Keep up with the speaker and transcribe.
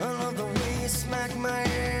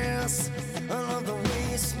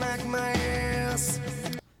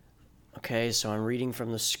Okay, so I'm reading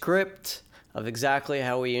from the script of exactly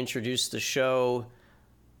how we introduced the show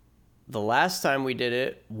the last time we did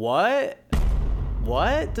it. What?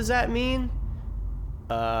 What does that mean?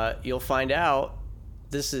 You'll find out.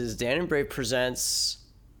 This is Dan and Brave Presents,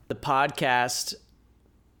 the podcast.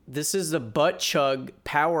 This is the Butt Chug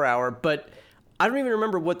Power Hour, but I don't even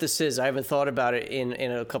remember what this is. I haven't thought about it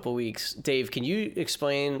in a couple weeks. Dave, can you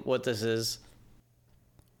explain what this is?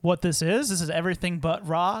 What this is? This is Everything But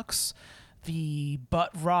Rocks, the Butt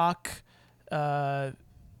Rock podcast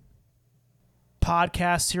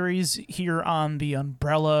series here on the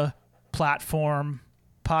Umbrella platform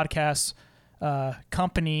podcast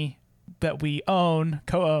company that we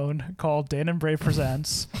co-own, called Dan and Brave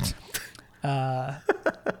Presents. We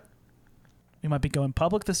might be going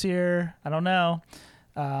public this year. I don't know.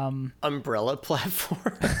 Umbrella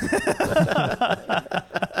platform?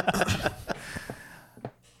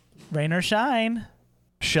 Rain or shine.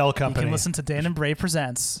 Shell Company. You can listen to Dan and Brave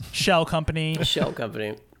Presents. Shell Company. Shell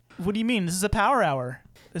Company. What do you mean? This is a power hour.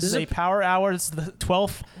 This is a power hour. It's the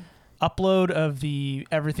 12th upload of the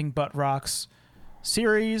Everything But Rocks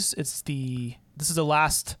series. This is the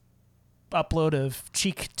last upload of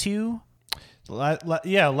Cheek 2. Last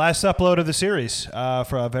upload of the series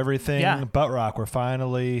of Everything But Rock. We're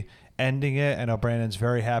finally ending it. I know Brandon's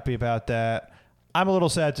very happy about that. I'm a little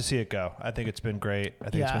sad to see it go. I think it's been great. I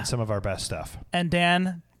think it's been some of our best stuff. And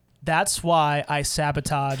Dan, that's why I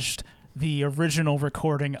sabotaged the original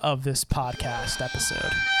recording of this podcast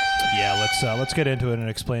episode. Yeah, let's get into it and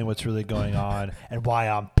explain what's really going on and why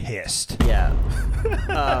I'm pissed. Yeah.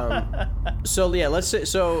 Let's say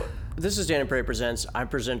so. This is Dan and Brave Presents. I'm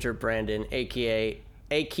presenter Brandon, aka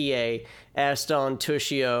Aston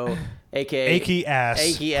Tushio, aka Achy ass.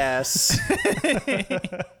 Achy ass.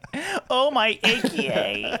 Oh, my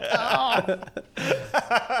AKA. Oh.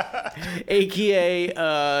 AKA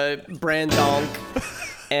Brandonk.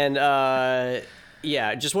 And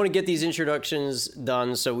just want to get these introductions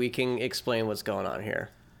done so we can explain what's going on here.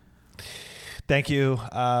 Thank you,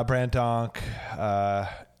 Brandonk.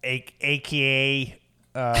 AKA.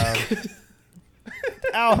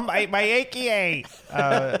 My AKA.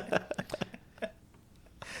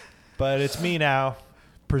 But it's me now,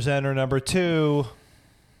 presenter number 2.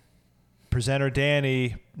 Presenter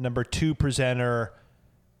Danny, number 2 presenter,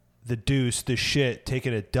 the deuce, the shit,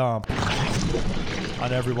 taking a dump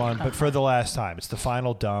on everyone, but for the last time. It's the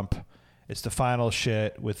final dump. It's the final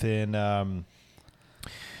shit within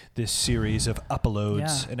this series of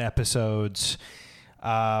uploads and episodes.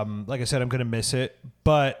 Like I said, I'm going to miss it,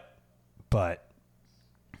 but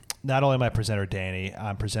not only am I presenter Danny,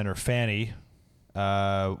 I'm presenter Fanny.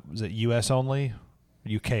 Was it U.S. only?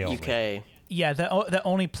 UK only? UK. Yeah, that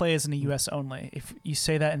only plays in the U.S. only. If you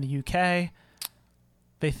say that in the UK,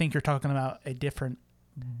 they think you're talking about a different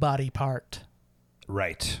body part.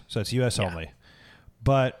 Right. So it's U.S. only.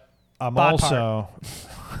 But I'm bod also...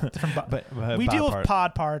 we deal with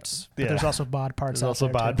pod parts, but there's also bod parts. There's also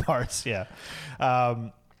bod too. parts, yeah.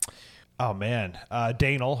 Oh, man.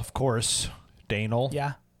 Danel, of course. Danel.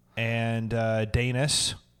 Yeah. And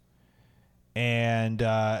Danis. And...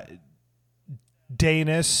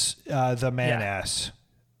 Danis, the man-ass.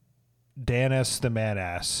 Danis, the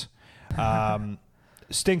man-ass.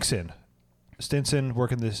 Stinson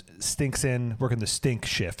working the stink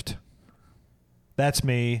shift. That's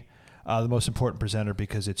me, the most important presenter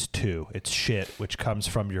because it's 2. It's shit, which comes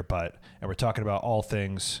from your butt. And we're talking about all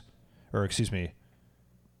things, or excuse me,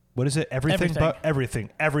 what is it? Everything but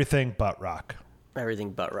rock.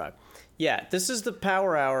 Everything but rock. Yeah, this is the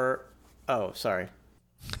Power Hour. Oh, sorry.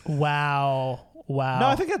 Wow. No,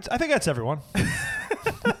 I think that's everyone.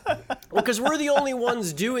 Well, because we're the only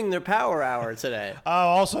ones doing the Power Hour today. Oh,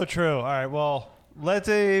 also true. All right, well, let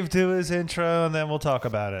Dave do his intro, and then we'll talk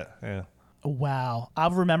about it. Yeah. Wow.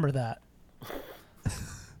 I'll remember that.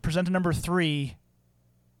 Presenter number 3,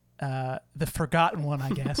 the forgotten one, I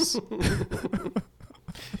guess.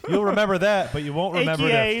 You'll remember that, but you won't remember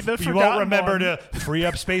AKA to free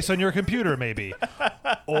up space on your computer, maybe.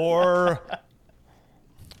 Or...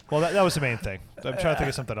 Well, that was the main thing. I'm trying to think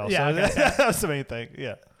of something else. Yeah, okay. That was the main thing.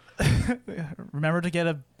 Yeah. Remember to get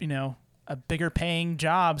a bigger paying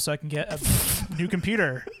job so I can get a new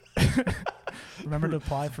computer. Remember to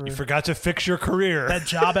apply for. You forgot to fix your career. That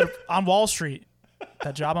job on Wall Street.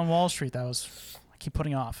 I keep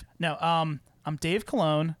putting off. No, I'm Dave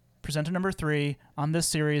Cologne, presenter number 3 on this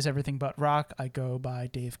series, Everything But Rock. I go by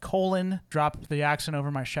Dave Colon. Drop the accent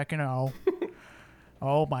over my second O.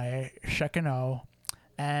 Oh, my second O.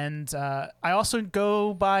 And I also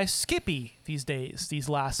go by Skippy these days, these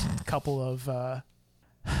last couple of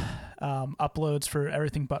uploads for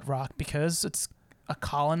Everything But Rock, because a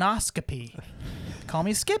colonoscopy. Call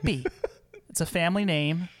me Skippy. It's a family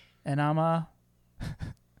name, and I'm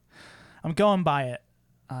going by it.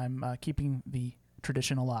 I'm keeping the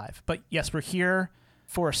tradition alive. But yes, we're here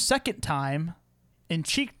for a second time in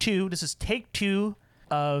Cheek 2. This is take 2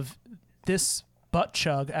 of this butt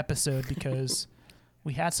chug episode because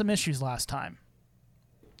we had some issues last time.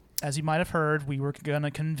 As you might have heard, we were going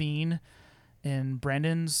to convene in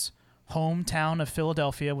Brandon's hometown of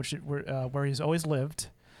Philadelphia, where he's always lived,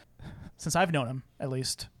 since I've known him, at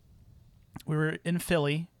least. We were in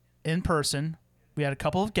Philly, in person. We had a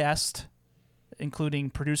couple of guests, including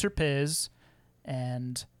producer Piz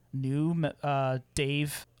and new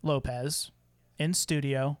Dave Lopez in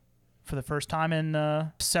studio for the first time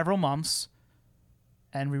in several months.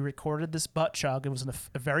 And we recorded this butt chug. It was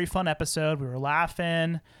a very fun episode. We were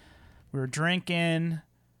laughing. We were drinking,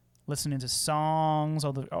 listening to songs,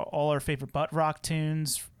 all our favorite butt rock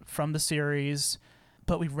tunes from the series.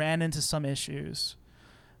 But we ran into some issues,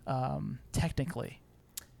 technically.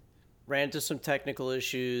 Ran into some technical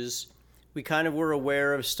issues. We kind of were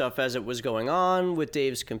aware of stuff as it was going on with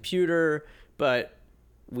Dave's computer, but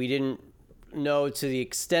we didn't know to the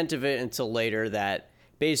extent of it until later that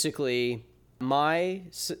basically my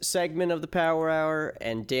segment of the Power Hour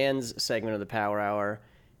and Dan's segment of the Power Hour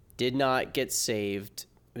did not get saved.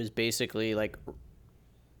 It was basically like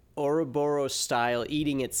Ouroboros style,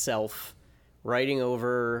 eating itself, writing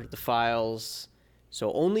over the files.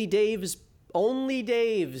 So only Dave's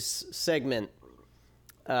segment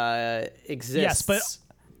exists. Yes, but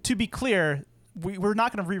to be clear, we're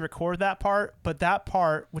not going to re-record that part, but that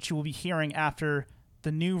part, which you will be hearing after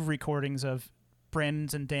the new recordings of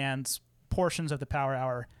Brandon's and Dan's portions of the Power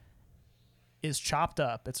Hour, is chopped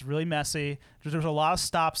up. It's really messy. There's a lot of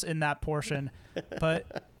stops in that portion,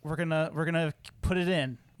 but we're gonna put it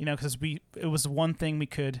in, because it was one thing we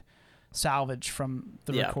could salvage from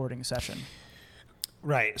the recording session.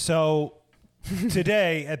 Right. So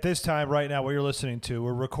today, at this time, right now, what you're listening to,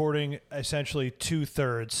 we're recording essentially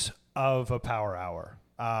 2/3 of a Power Hour.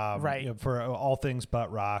 Right. For all things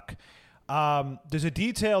butt rock. There's a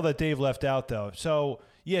detail that Dave left out, though. So,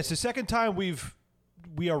 it's the second time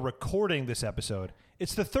we are recording this episode.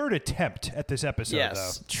 It's the third attempt at this episode,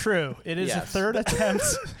 though. True. It is a third attempt.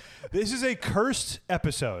 This is a cursed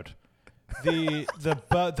episode.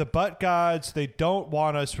 The butt gods, they don't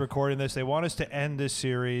want us recording this. They want us to end this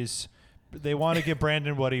series. They want to give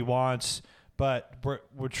Brandon what he wants, but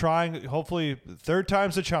we're trying. Hopefully, third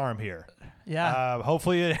time's the charm here. Yeah.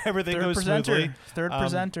 Hopefully everything goes smoothly. Third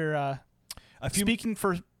presenter. Speaking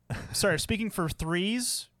for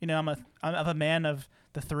threes, I'm a man of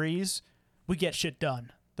the threes. We get shit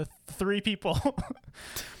done. The three people,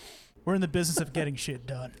 we're in the business of getting shit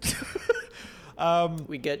done.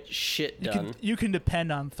 We get shit done. You can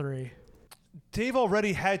depend on three. Dave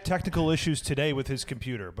already had technical issues today with his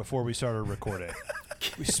computer before we started recording.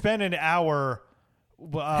 We spent an hour.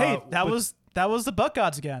 Hey, that was the butt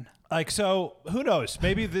gods again. So who knows?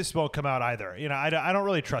 Maybe this won't come out either. I don't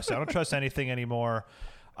really trust it. I don't trust anything anymore.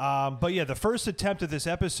 But yeah, the first attempt at this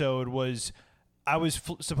episode was I was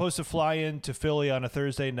supposed to fly into Philly on a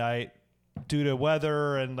Thursday night due to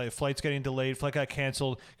weather and flights getting delayed. Flight got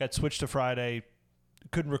canceled, got switched to Friday.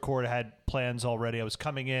 Couldn't record. I had plans already. I was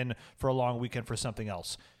coming in for a long weekend for something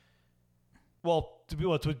else. Well, to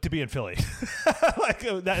be in Philly,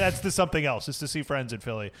 that's the something else. It's to see friends in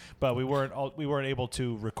Philly, but we weren't able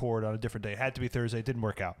to record on a different day. It had to be Thursday. It didn't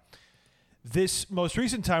work out. This most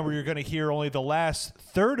recent time where you're going to hear only the last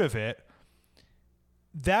third of it,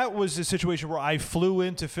 that was a situation where I flew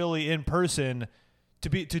into Philly in person to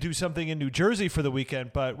do something in New Jersey for the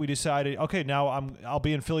weekend, but we decided, okay, now I'll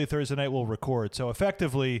be in Philly Thursday night. We'll record. So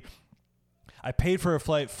effectively, I paid for a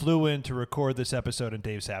flight, flew in to record this episode, and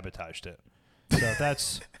Dave sabotaged it. So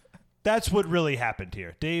that's what really happened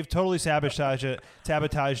here. Dave totally sabotaged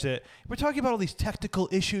it. We're talking about all these technical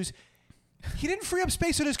issues. He didn't free up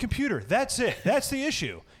space on his computer. That's it. That's the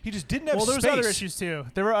issue. He just didn't have space. Well, there was other issues too.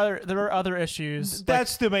 There were other issues.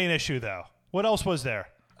 That's the main issue, though. What else was there?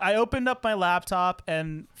 I opened up my laptop,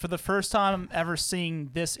 and for the first time ever seeing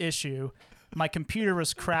this issue, my computer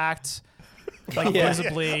was cracked,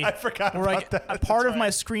 visibly. Yeah. I forgot about that. A part of my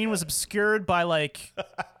screen was obscured by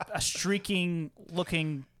a streaking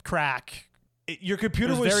looking crack. Your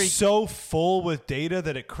computer was so full with data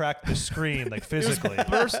that it cracked the screen, physically. It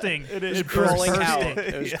was bursting. It was crawling out.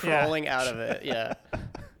 It was crawling out of it. Yeah.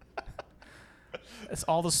 It's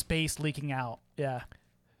all the space leaking out. Yeah.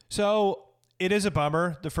 So it is a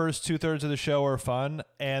bummer. The first 2/3 of the show are fun,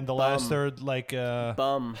 and the last third,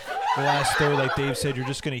 bum. The last third, like Dave said, you're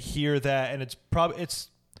just going to hear that, and it's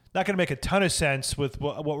not going to make a ton of sense with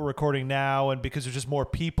what we're recording now, and because there's just more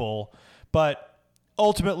people. But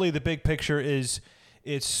ultimately, the big picture is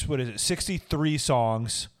it's 63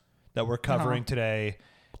 songs that we're covering today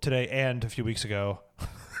and a few weeks ago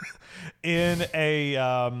in a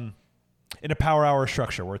Power Hour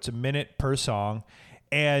structure where it's a minute per song.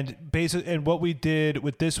 And what we did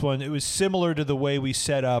with this one, it was similar to the way we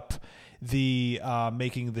set up the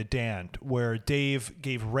Making the Damned, where Dave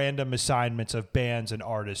gave random assignments of bands and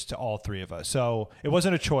artists to all three of us. So it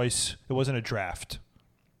wasn't a choice. It wasn't a draft.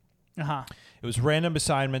 It was random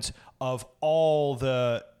assignments of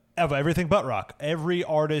everything but rock. Every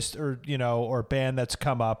artist or band that's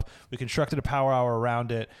come up, we constructed a Power Hour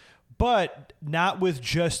around it, but not with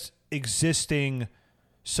just existing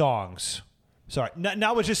songs. Sorry,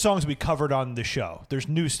 not with just songs we covered on the show. There's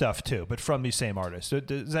new stuff too, but from these same artists.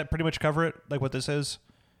 Does that pretty much cover it, like what this is?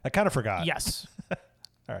 I kind of forgot. Yes.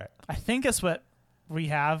 All right. I think that's what we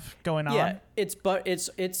have going on. Yeah, it's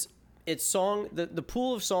song. The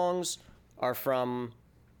pool of songs are from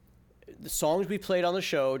the songs we played on the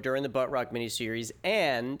show during the Butt Rock miniseries,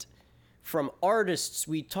 and from artists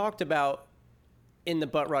we talked about in the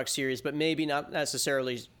Butt Rock series, but maybe not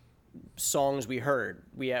necessarily songs we heard.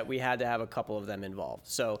 We had to have a couple of them involved.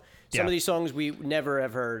 So some of these songs we never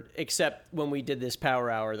have heard, except when we did this Power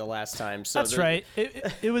Hour the last time. So that's right.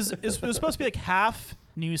 It was supposed to be like half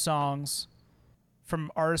new songs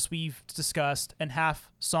from artists we've discussed and half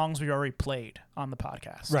songs we already played on the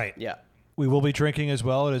podcast. Right. Yeah. We will be drinking as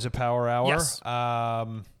well. It is a Power Hour. Yes.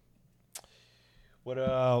 What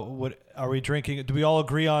are we drinking? Do we all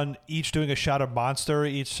agree on each doing a shot of Monster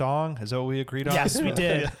each song? Is that what we agreed on? Yes, we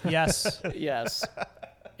did. Yes.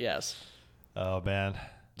 Yes. Oh man,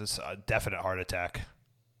 this definite heart attack.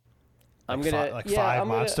 I'm like gonna five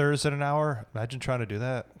Monsters in an hour. Imagine trying to do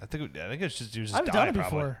that. I think it's just I've die, done it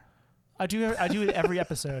probably. before. I do it every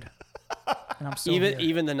episode, and I'm still here.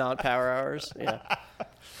 Even the not Power Hours. Yeah.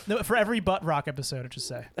 No, for every Butt Rock episode, I should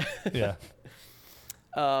say. Yeah.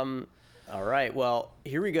 All right, well,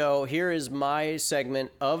 here we go. Here is my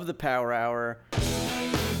segment of the Power Hour.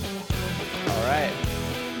 All right.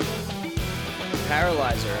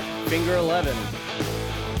 Paralyzer, finger 11.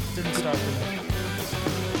 Didn't start for me.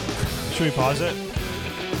 Should we pause it?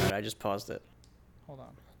 All right, I just paused it. Hold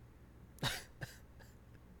on.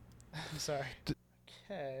 I'm sorry.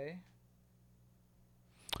 Okay.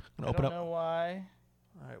 I don't know why.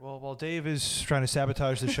 All right. Well, while Dave is trying to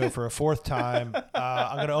sabotage the show for a fourth time,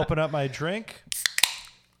 I'm going to open up my drink.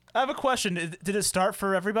 I have a question. Did it start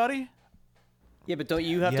for everybody? Yeah, but don't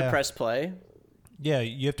you have to press play? Yeah,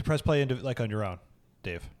 you have to press play on your own,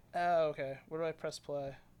 Dave. Oh, okay. Where do I press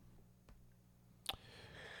play?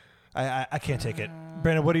 I can't take it.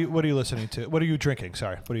 Brandon, what are you listening to? What are you drinking?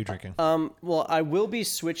 Sorry, what are you drinking? Well, I will be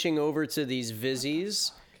switching over to these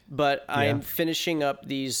Vizzies, but I'm finishing up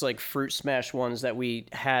these like Fruit Smash ones that we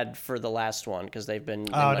had for the last one because they've been.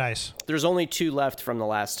 Nice. There's only 2 left from the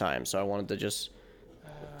last time, so I wanted to just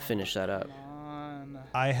finish that up.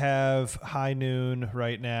 I have High Noon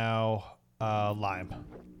right now. Lime.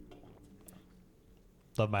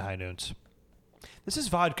 Love my High Noons. This is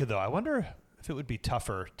vodka though. I wonder if it would be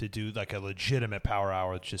tougher to do like a legitimate Power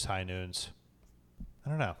Hour with just High Noons. I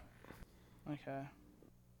don't know. Okay.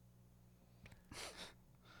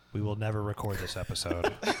 We will never record this episode.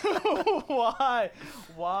 Why?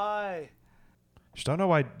 I just don't know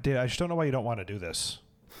why you don't want to do this.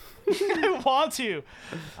 I want to.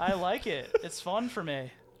 I like it. It's fun for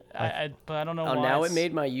me. But I don't know why. Oh, now it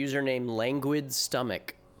made my username Languid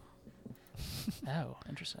Stomach. Oh,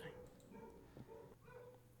 interesting.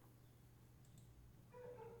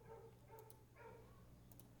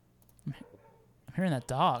 I'm hearing that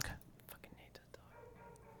dog. Fucking hate that dog.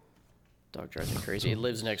 Dog drives me crazy. It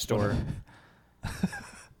lives next door.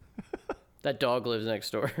 That dog lives next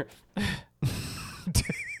door.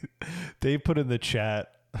 Dave put in the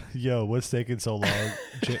chat, yo, what's taking so long?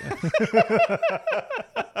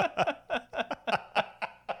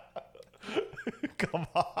 Come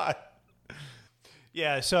on.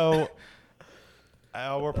 Yeah, so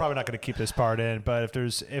we're probably not going to keep this part in, but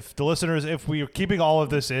if we're keeping all of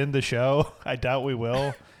this in the show, I doubt we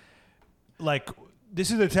will. Like, this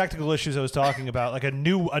is the technical issues I was talking about, like a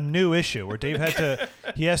new issue where Dave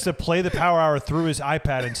has to play the Power Hour through his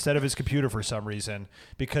iPad instead of his computer for some reason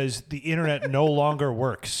because the internet no longer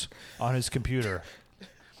works on his computer.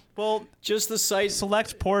 Well, just the site.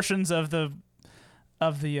 Select portions of the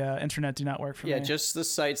internet do not work for me. Yeah, just the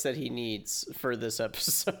sites that he needs for this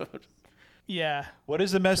episode. Yeah. What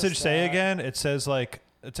does the message say again? It says like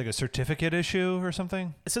it's like a certificate issue or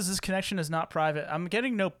something. It says this connection is not private. I'm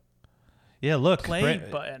getting no Yeah, look. play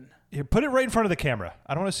button. Here, put it right in front of the camera.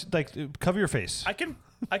 I don't want to like cover your face. I can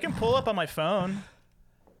pull up on my phone.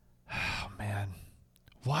 Oh man,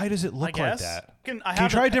 why does it look I like guess. that? Can you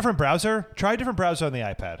try a different browser? Try a different browser on the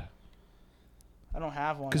iPad. I don't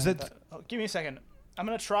have one. 'Cause that- Give me a second. I'm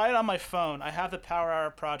gonna try it on my phone. I have the Power Hour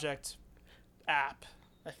Project app,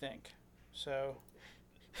 I think. So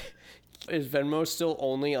Is Venmo still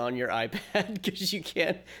only on your iPad because you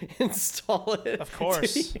can't install it? of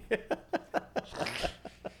course,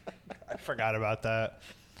 I forgot about that.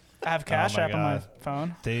 I have Cash my App on my God.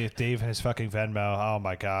 phone. Dave and his fucking Venmo. Oh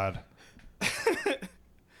my god.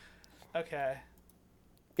 Okay.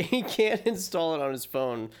 He can't install it on his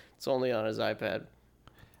phone. It's only on his iPad.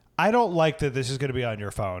 I don't like that this is going to be on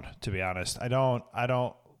your phone. To be honest, I don't think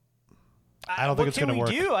it's going to work.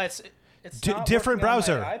 What can we do? It's not Different working on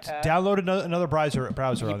browser. my iPad. Download another browser. You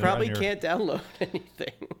on probably your, can't download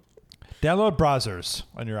anything. download browsers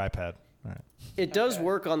on your iPad. All right. It does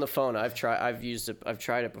work on the phone. I've tried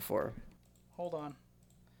it before. Hold on.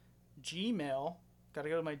 Gmail. Got to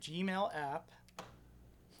go to my Gmail app.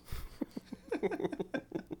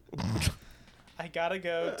 I gotta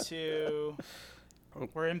go to.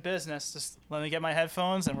 We're in business. Just let me get my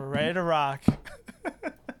headphones and we're ready to rock. I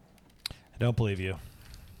don't believe you.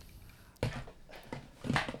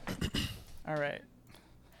 All right.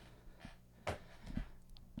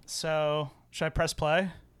 So, should I press play?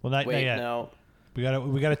 Well, not Wait, yet. no. We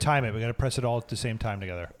gotta time it. We gotta press it all at the same time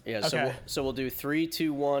together. Yeah. Okay. So we'll do 3,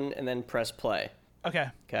 2, 1, and then press play. Okay.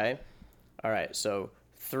 Okay. All right. So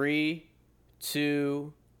 3,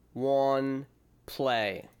 2, 1,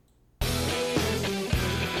 play. All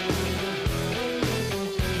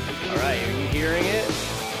right. Are you hearing it?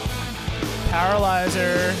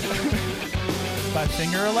 Paralyzer by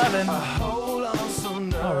Finger 11.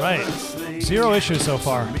 All right. 0 issues so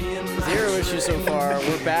far. 0 issues so far.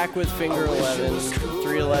 We're back with Finger 11.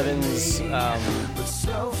 311's, I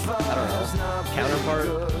don't know, counterpart.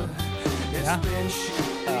 Yeah.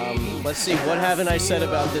 Let's see. What haven't I said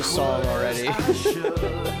about this song already?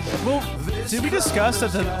 Well, did we discuss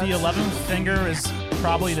that the 11th finger is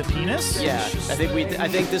probably the penis? Yeah, I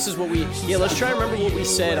think this is what we. Yeah, let's try to remember what we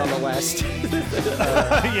said on the last. On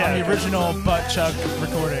the original butt chuck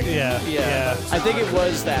recording. Yeah. I think it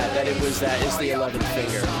was that it was that is the 11th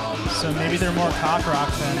finger. So maybe they're more cock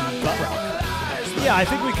rock than butt rock. Yeah, I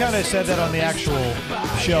think we kind of said that on the actual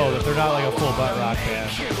show that they're not like a full butt rock band.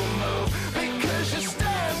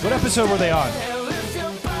 What episode were they on?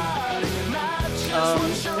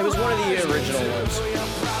 It was one of the original ones.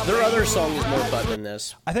 Their other song is more butt than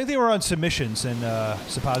this. I think they were on Submissions and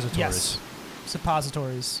Suppositories. Yes.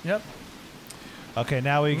 Suppositories. Yep. Okay,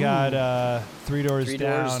 now we got Three Doors Three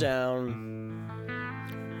Down. Doors Down.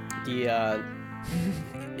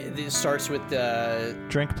 It starts with the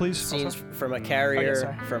Drink, please. scenes Also? from a carrier,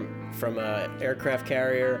 sorry. from a aircraft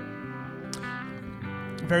carrier.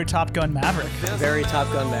 Very Top Gun Maverick. Very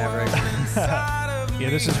Top Gun Maverick. Yeah,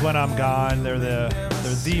 this is When I'm Gone. They're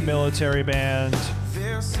the military band.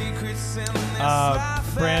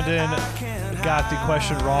 Brandon got the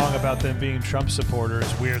question wrong about them being Trump supporters,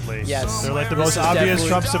 weirdly. Yes. They're like the This most is obvious definitely-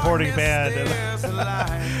 Trump supporting band. He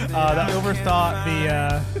overthought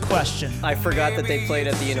the question. I forgot that they played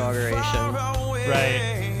at the inauguration.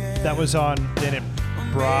 Right. That was on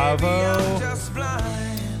Bravo.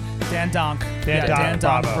 Dan Donk. Dan Dan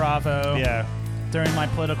Donk, Donk Bravo. Yeah. During my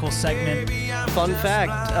political segment. Fun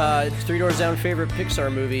fact, Three Doors Down favorite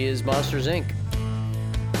Pixar movie is Monsters, Inc.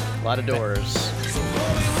 A lot of doors.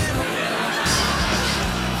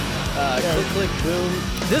 Click, click, boom.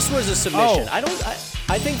 This was a submission. Oh.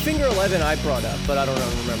 I think Finger 11 I brought up, but I don't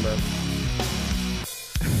remember.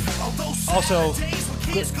 Also,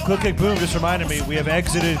 Click Click Boom just reminded me we have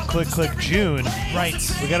exited Click Click June. Right.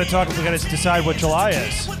 We got to decide what July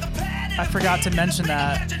is. I forgot to mention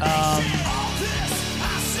that.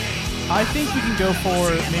 I think we can go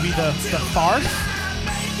for maybe the fart.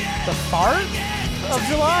 The fart of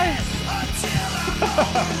July?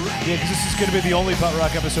 Yeah, because this is going to be the only Butt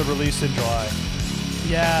Rock episode released in July.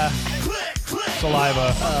 Yeah.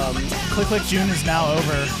 Saliva. Click Click June is now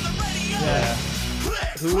over. Yeah.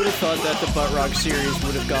 Who would have thought that the Butt Rock series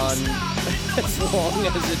would have gone as long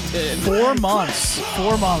as it did? 4 months.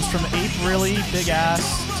 4 months from Ape Really Big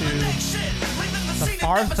Ass to the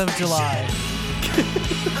 4th of July.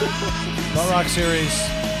 Butt Rock series,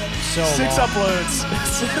 so 6 long. uploads.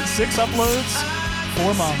 6 uploads.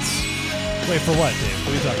 4 months. Wait, for what, Dave?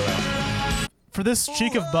 What are you talking about? For this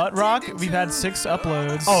cheek of Butt Rock, we've had 6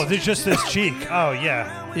 uploads. Oh, there's just this cheek. Oh,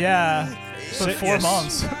 yeah. Yeah. For 4 Yes.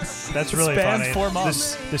 months. That's really spans funny. 4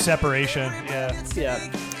 months. The separation. Yeah. Yeah.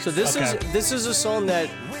 So this Okay. is a song that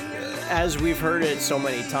as we've heard it so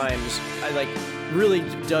many times, I like really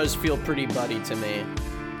does feel pretty buddy to me.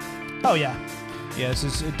 Oh yeah. Yes,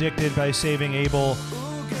 it's Addicted by Saving Abel.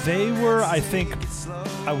 They were, I think,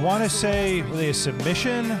 I want to say, were they a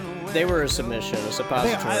submission? They were a submission, a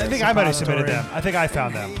suppository. I think I might have submitted them. I think I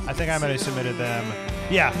found them. I think I might have submitted them.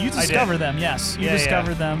 Yeah, You discovered them, yes. You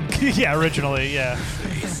discovered them. Yeah, originally, yeah.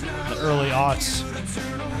 The early aughts.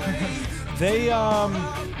 They, yeah,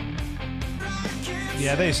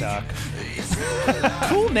 they suck.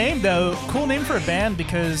 Cool name, though. Cool name for a band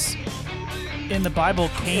because in the Bible,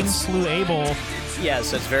 Cain slew Abel.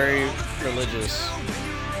 Yes, it's very religious.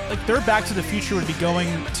 Like, their Back to the Future would be going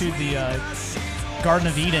to the Garden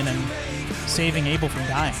of Eden and saving Abel from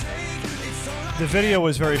dying. The video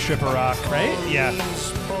was very stripper rock, right? Yeah.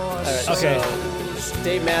 All right, Okay. So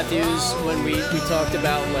Dave Matthews, when we talked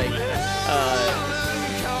about like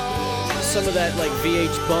some of that like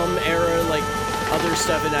VH Bum era, like other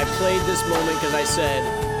stuff, and I played this moment because I said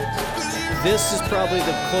this is probably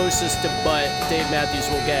the closest to butt Dave Matthews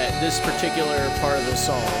will get, this particular part of the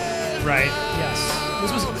song. Right. Yes.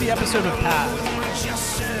 This was the episode of Pat.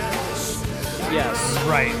 Yes.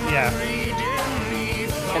 Right, yeah.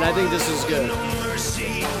 And I think this is good.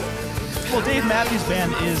 Well, Dave Matthews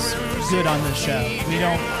Band is good on this show. We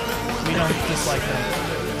don't dislike them.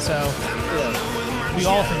 So Yeah. we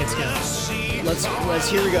all think it's good. Let's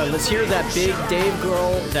here we go. Let's hear that big Dave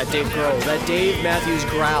Matthews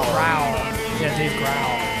growl. Growl. Yeah, Dave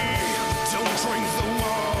Growl.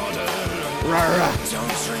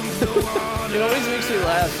 It always makes me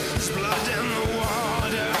laugh.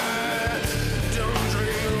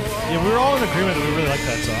 Yeah, we were all in agreement that we really like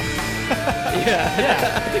that song.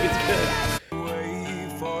 Yeah, I think it's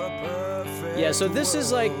good. Yeah, so this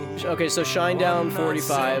is like, okay, so Shinedown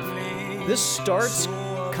 45. This starts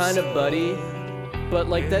kind of buddy, but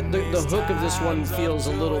like that, the hook of this one feels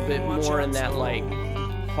a little bit more in that like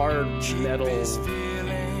hard metal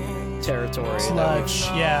territory. Sludge.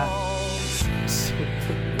 Yeah.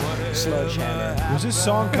 Sledgehammer. Was this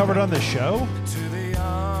song covered on the show?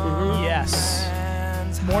 Yes.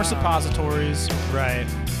 More suppositories. Right.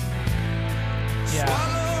 Yeah.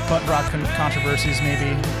 Butt rock controversies,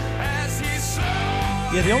 maybe.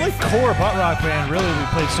 Yeah, the only core butt rock band really we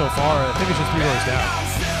played so far, I think it's just Three Doors Down.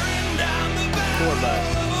 Core butt.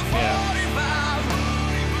 Yeah.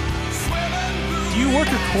 Do you work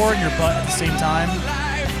your core and your butt at the same time?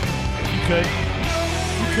 You could.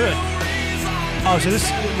 You could. Oh, so this,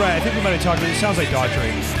 right, I think we might have talked about it. It sounds like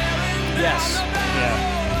Daughtry. Yes. Yeah.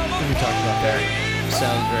 I think we talked about that.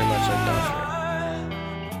 Sounds very much like Daughtry.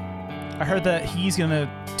 I heard that he's gonna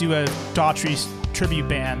do a Daughtry tribute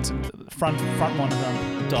band, and front one of them.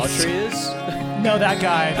 Daughtry is? No, that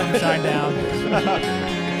guy from Shinedown.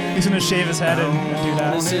 He's gonna shave his head and do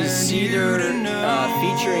that. This is Cedar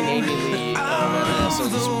featuring Amy Lee. So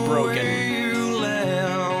this is Broken.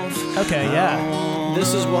 Okay, yeah.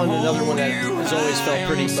 This is another one that has always felt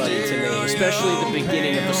pretty buddy to me, especially the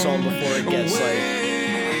beginning of the song before it gets like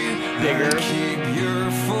bigger.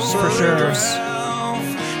 For sure.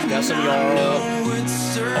 Got some y'all.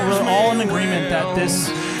 We're all in agreement that this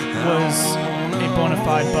was a bona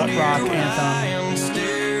fide butt rock anthem.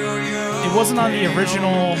 It wasn't on the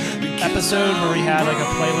original episode where we had like a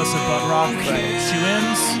playlist of butt rock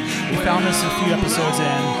shoe-ins. We found this a few episodes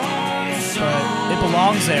in, but it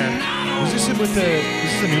belongs there. Was this with this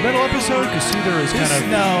is the new metal episode? Because Cedar is kind of...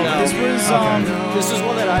 No, this was This is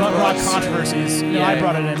one that I butt brought. rock controversies. No, Yeah. I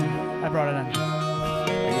brought it in.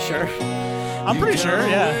 Are you sure? I'm pretty sure,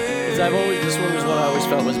 yeah. Because this one was one I always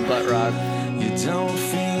felt was butt rock.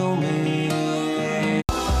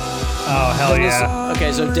 Oh, hell yeah.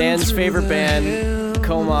 Okay, so Dan's favorite band,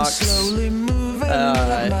 Comox,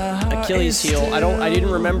 Achilles Heel. I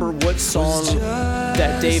didn't remember what song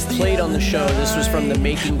that Dave played on the show. This was from the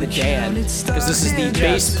Making the Dan, because this is the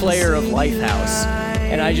bass player of Lifehouse.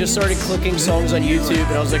 And I just started clicking songs on YouTube,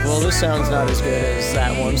 and I was like, well, this sounds not as good as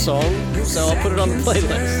that one song, so I'll put it on the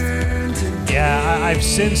playlist. Yeah, I've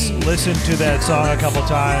since listened to that song a couple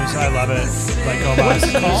times. I love it. Like, oh my. What's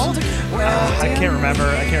it called? I can't remember.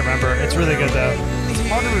 It's really good, though. It's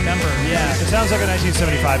hard to remember, yeah. It sounds like a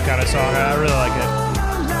 1975 kind of song. I really like it.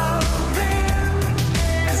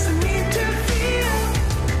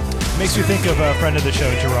 Makes me think of a friend of the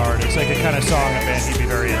show, Gerard. It's like a kind of song a band he'd be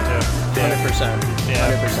very into. 100%.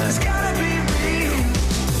 Yeah. 100%.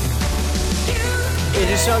 It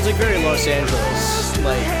just sounds like very Los Angeles,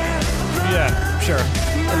 like Yeah, sure.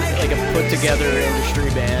 like a put-together industry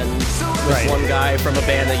band with Right. one guy from a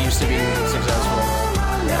band that used to be successful.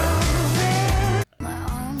 Yeah.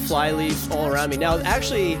 Flyleaf all around me. Now,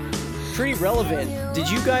 actually, pretty relevant. Did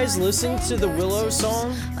you guys listen to the Willow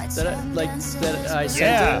song? that I sent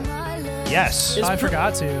Yeah. it? Yes. It's I pre-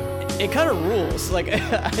 forgot to. It kind of rules. Like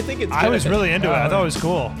I think it's. I was good. really into it. I thought it was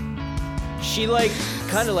cool. She like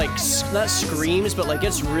kind of like not screams, but like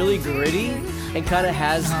gets really gritty and kind of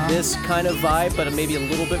has this kind of vibe, but maybe a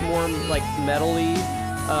little bit more like metal-y.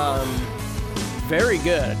 Very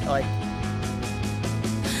good. Like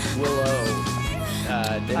Willow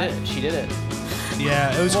did it. She did it.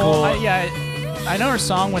 Yeah, it was Well, cool. I know her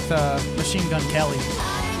song with Machine Gun Kelly.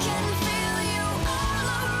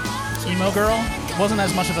 Emo Girl. Wasn't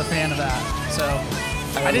as much of a fan of that, so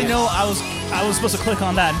I didn't know I was supposed to click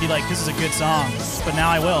on that and be like, this is a good song. But now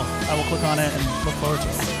I will. I will click on it and look forward to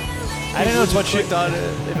it. I didn't know it's what she. Clicked on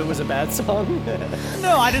it if it was a bad song.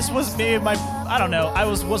 No, I just was maybe I don't know. I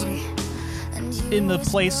wasn't in the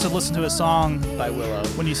place to listen to a song By Willow.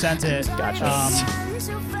 when you sent it. Gotcha.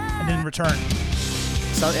 And didn't return.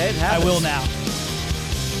 So it I happens. will now.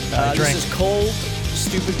 drink. This is Cold,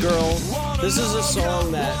 Stupid Girl. This is a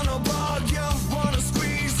song that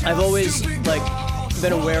I've always like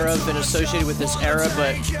been aware of and associated with this era,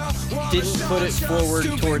 but didn't put it forward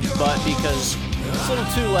towards Butt because it's a little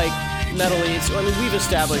too like metally. I mean, we've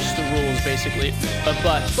established the rules basically,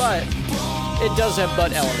 but it does have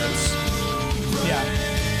Butt elements. Yeah.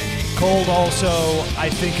 Cold also, I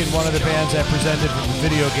think, in one of the bands that presented from the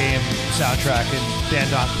video game soundtrack in Dan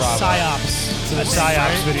Don Bravo. Psyops. So the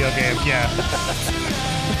Psyops video game, yeah.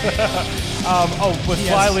 With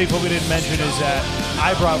Flyleaf, what we didn't mention is that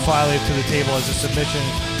I brought Flyleaf to the table as a submission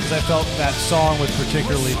because I felt that song was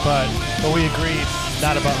particularly Butt, but we agreed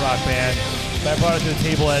not a butt rock band. But I brought it to the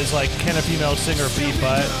table as like, can a female singer be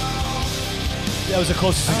Butt? That was the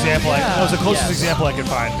closest example. yeah. That was the closest Yes. example I could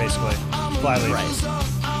find, basically. Flyleaf. Right.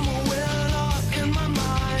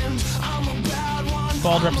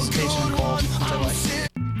 Bald representation in Cold, which I like.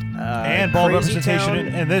 And bald Crazy representation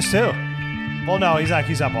Town. in this too. Well, no, he's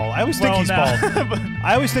not bald. I always think he's bald.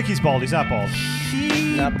 I always think he's bald. He's not bald.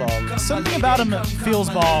 Not bald. Something about him feels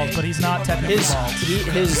bald, but he's not technically bald.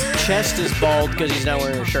 His chest is bald because he's not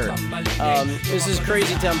wearing a shirt. This is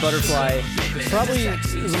Crazy Town Butterfly. Probably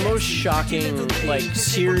the most shocking like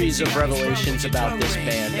series of revelations about this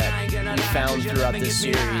band that we found throughout this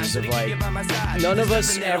series of like none of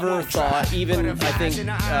us ever thought, even I think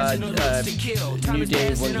New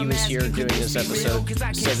Dave when he was here doing this episode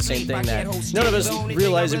said the same thing, that none of us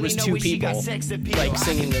realized it was two people like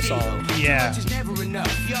singing the song. Yeah.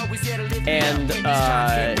 And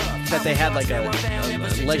that they had like a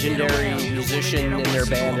legendary musician in their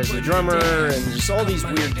band as the drummer, and just all these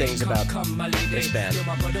weird things about this band.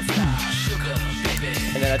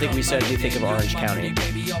 And then I think we said we think of Orange County.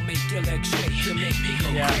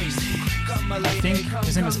 Yeah. I think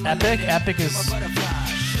his name is Epic. Epic is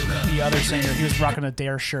the other singer. He was rocking a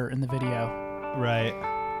Dare shirt in the video. Right.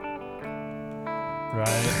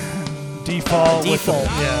 Default. With Default.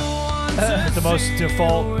 with the most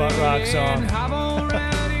default butt rock song.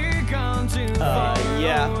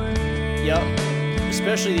 Yeah. Yep.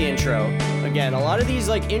 Especially the intro. Again, a lot of these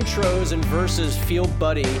like intros and verses feel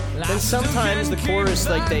buddy. Then sometimes the chorus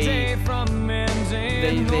like they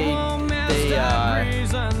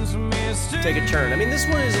take a turn. I mean, this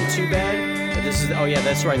one isn't too bad. But this is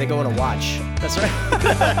that's right. They go in a watch. That's right.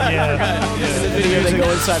 Yeah. In the video, they go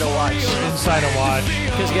inside a watch. Inside a watch.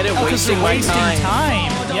 Because get it, Oh, 'cause wasting they're my wasting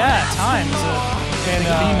time. Yeah, time is a And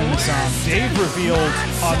big theme in the song. Dave revealed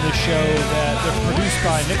on the show that they're produced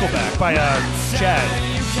by Nickelback, by Chad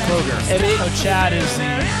Kroger. And Oh, Chad is the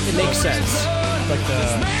it makes sense. Like the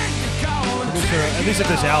producer, at least of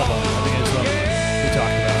this album, I think is what we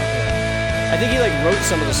talked about. Yeah, I think he like wrote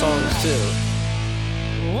some of the songs too.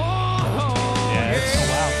 it's, Oh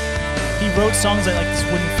wow. He wrote songs that like this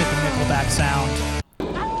wouldn't fit the Nickelback sound.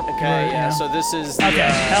 Okay, Right, yeah. yeah. So this is the,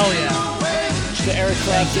 Okay, hell yeah. the Eric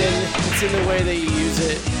Clapton. It's in the way that you use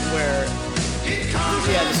it, where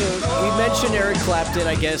so we mentioned Eric Clapton,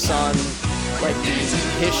 I guess, on like the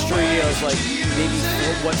history of like maybe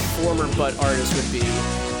what former butt artists would be.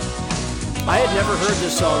 I had never heard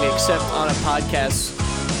this song except on a podcast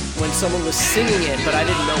when someone was singing it, but I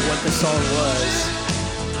didn't know what the song was.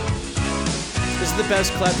 This is the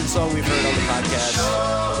best Clapton song we've heard on the podcast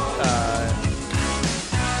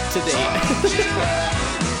to date.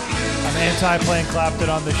 I'm anti-playing Clapton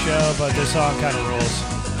on the show, but this song kind of rules.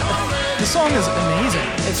 This song is amazing.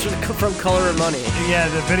 It's from Color of Money. Yeah,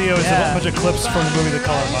 the video is Yeah. a bunch of clips from the movie The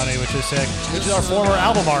Color of Money, which is sick. Which is our former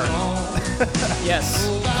album art. Yes.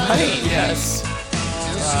 Right. Yes.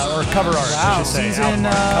 Or cover art, I Wow, should say. season,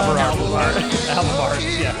 Album art. Album art,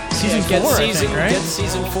 yeah. Season Get 4, season, I think, right? get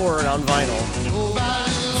season 4 on vinyl.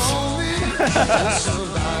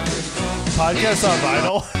 Podcast on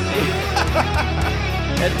vinyl.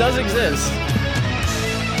 It does exist.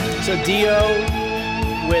 So Dio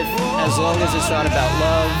with As Long As It's Not About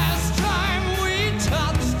Love.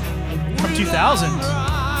 From 2000.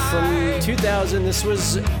 From 2000, this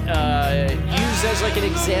was used as like an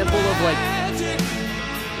example of like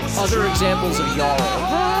other examples of Yarrow.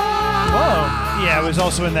 Whoa. Yeah, it was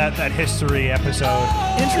also in that history episode.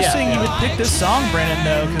 Interesting you would pick this song, Brandon,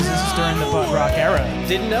 though, because this is during the butt rock era.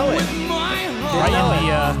 Didn't know it. Right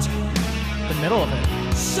in the middle of it.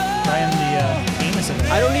 Right in the anus of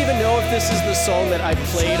it. I don't even know if this is the song that I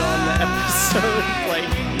played on the episode, like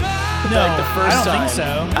the first time. I don't think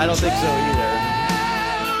so. I don't think so either.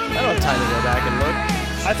 I don't have time to go back and look.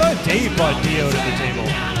 I thought Dave brought Dio to the table.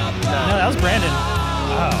 No, that was Brandon.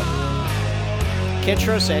 Wow. Can't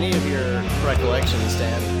trust any of your recollections,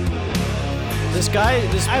 Dan. This guy, I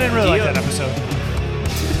didn't really like that episode.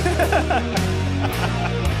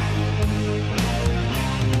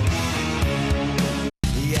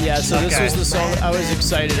 Yeah, so this was the song I was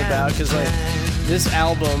excited about because like this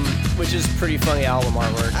album, which is pretty funny album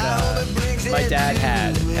artwork, my dad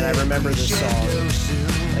had, and I remember this song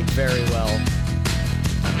like very well.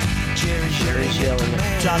 Jerry's yelling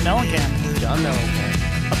at John Mellencamp. John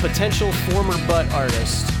Mellencamp, a potential former butt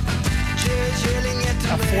artist.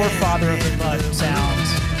 A forefather of the butt sounds.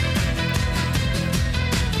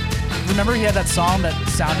 Remember he had that song that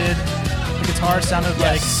sounded, the guitar sounded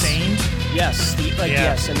like Sage? Yes,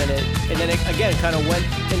 yes, and then it again kind of went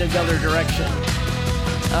in another direction.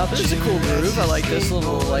 But it's a cool groove. I like this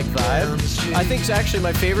little like vibe. I think it's actually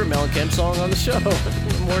my favorite Mellencamp song on the show,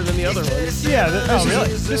 more than the other ones. Yeah.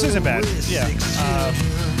 This isn't bad. Yeah.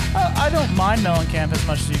 I don't mind Mellencamp as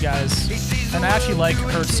much as you guys, and I actually like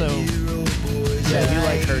Hurt So. Yeah, you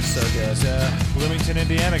like Hurt So good. Bloomington,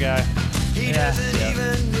 Indiana guy. Yeah.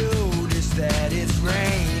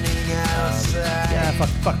 Yeah.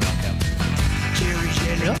 Fuck Mellencamp.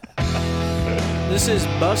 Really? This is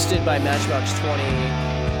Busted by Matchbox 20.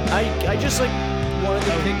 I just like wanted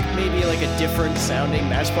to pick maybe like a different sounding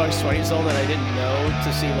Matchbox 20 song that I didn't know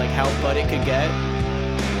to see like how butt it could get.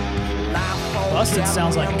 Busted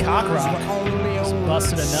sounds like cock rock. Just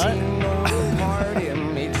busted a nut.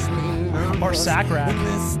 Or sack rack.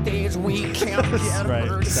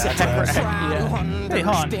 Right. Sack rack. Yeah. Hey,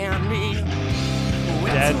 Han.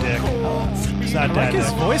 Dad dick. It's not I like dad his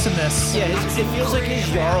dick. voice in this. Yeah, it feels like his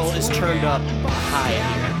jarl is turned up high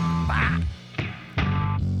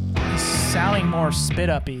here. He's sounding more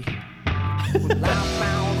spit-uppy. Yeah,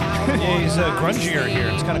 he's grungier here.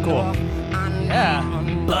 It's kind of cool. Yeah.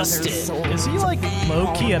 Busted. Is he like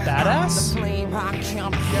low-key a badass?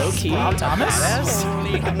 Low key. Rob Thomas?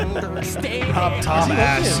 Rob Tom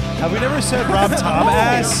Ass. Have we never said Rob Tom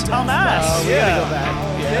Ass? Tom Ass. We gotta go back.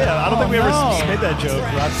 Yeah, I don't think we ever no. made that joke.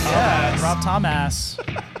 Rob Tom Ass. Rob Tom Ass.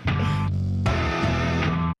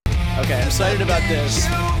 Okay, I'm excited about this.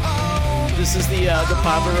 This is the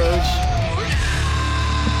Papa Roach.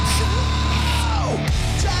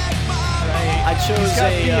 Right. I chose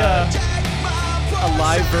a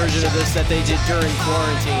live version of this that they did during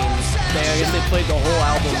quarantine. I guess they played the whole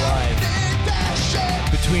album live.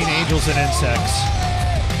 Between Angels and Insects.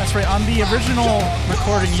 That's right. On the original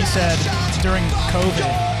recording, you said during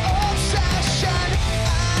COVID.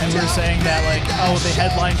 And we were saying that, like, oh, they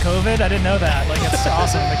headlined COVID? I didn't know that. Like, it's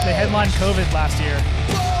awesome. Like, they headlined COVID last year.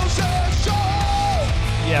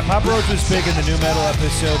 Yeah, Papa Roach was big in the new metal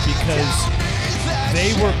episode because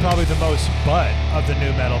they were probably the most butt of the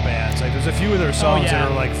new metal bands. Like, there's a few of their songs that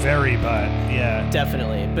are like very butt. Yeah,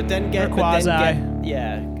 Definitely. But then get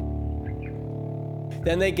yeah.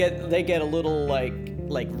 Then they get a little like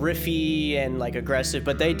riffy and like aggressive,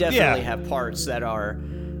 but they definitely have parts that are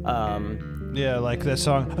yeah, like that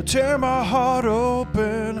song, "I Tear My Heart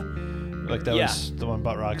Open." Like that was the one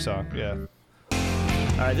butt rock song. Yeah.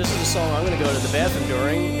 All right, this is a song I'm going to go to the bathroom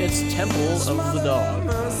during. It's Temple of the Dog.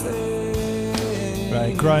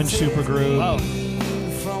 Right, grunge, super groove. Wow.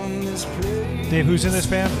 Dave, who's in this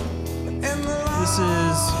band? This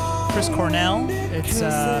is Chris Cornell. It's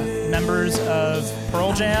members of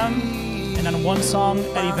Pearl Jam. And on one song,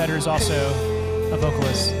 Eddie Vedder is also a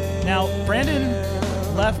vocalist. Now, Brandon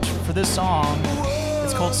left for this song.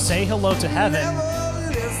 It's called Say Hello to Heaven.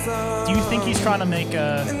 Do you think he's trying to make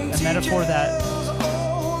a metaphor that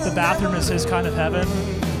the bathroom is his kind of heaven?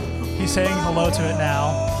 He's saying hello to it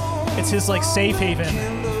now. It's his, like, safe haven.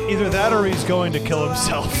 Either that or he's going to kill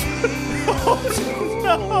himself.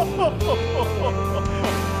 No!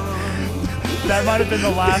 That might have been the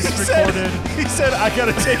last recorded. He said, I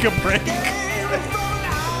gotta take a break.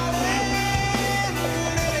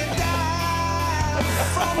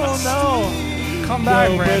 Oh no! Come back,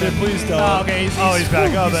 No, Brandon. Brandon, please don't. Oh, okay, he's back. Oh, he's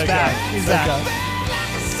thank back. God. He's Thank back. God.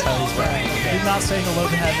 Did not say hello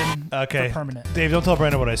to heaven Okay. for permanent. Dave, don't tell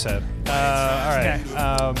Brandon what I said. All right.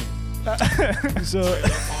 So,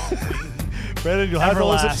 Brandon, you'll have to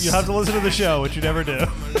listen to the show, which you never do.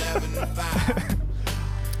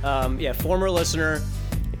 Yeah, former listener,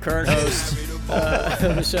 current host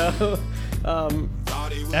of the show.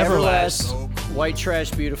 Everlast, White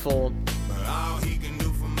Trash Beautiful.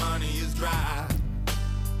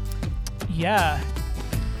 Yeah.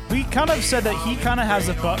 We kind of said that he kind of has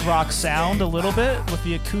a butt rock sound a little bit with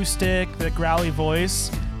the acoustic, the growly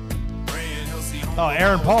voice. Oh,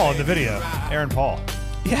 Aaron Paul in the video. Aaron Paul.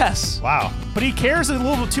 Yes. Wow. But he cares a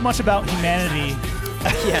little bit too much about humanity.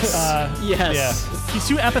 Yes. Yes. Yeah. He's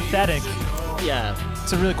too empathetic Yeah.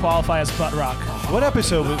 to really qualify as butt rock. What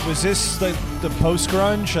episode was this? Like the post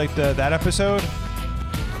grunge, like that episode?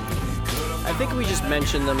 I think we just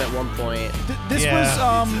mentioned them at one point. This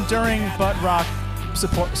Yeah. was during butt rock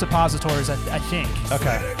suppositories, I think.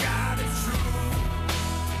 Okay.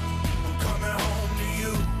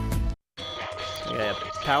 Yeah,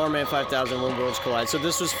 Power Man 5000 When Worlds Collide. So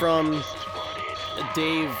this was from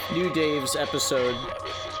New Dave's episode,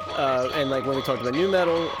 and like when we talked about new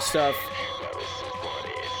metal stuff.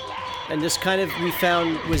 And this kind of, we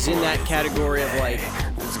found, was in that category of like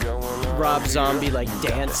Rob Zombie, like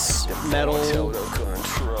dance metal,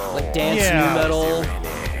 like dance new metal.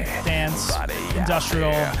 Dance,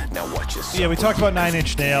 industrial. Yeah, we talked about Nine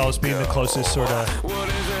Inch Nails being the closest sort of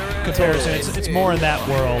comparison. It's more in that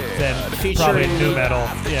world than probably new metal.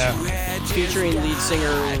 Yeah. Featuring lead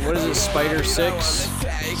singer, what is it, Spider 6?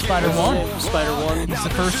 Spider 1. Spider 1. It's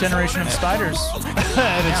the first generation of spiders.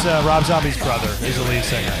 And it's Rob Zombie's brother is the lead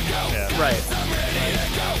singer. Yeah. Right.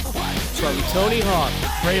 From Tony Hawk.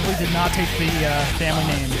 Bravely did not take the family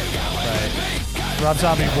name. Right. Rob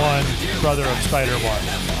Zombie 1, brother of Spider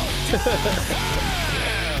 1.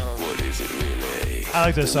 I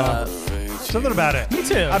like this song. Something about it. Me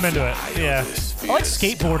too. I'm into it. Yeah. I like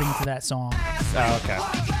skateboarding to that song. Oh, okay.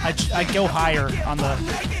 I go higher on the...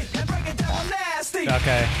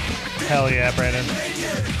 Okay. Hell yeah, Brandon.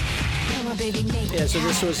 Yeah, so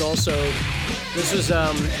this was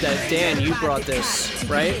that Dan, you brought this,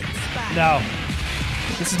 right? No.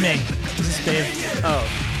 This is me. This is Dave. Oh,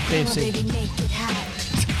 Dave C.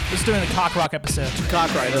 This is during the Cock Rock episode.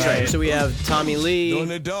 Cock Rock, that's right. So we have Tommy Lee,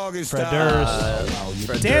 Fred Durst.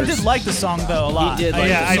 Fred Dan Durst. did like the song though a lot. He did like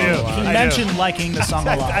Yeah, the I song do. a lot. He I mentioned liking the song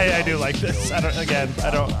a lot. I do like this. I can't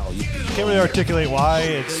really articulate why.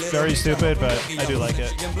 It's very stupid, but I do like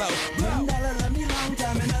it.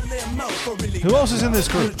 Who else is in this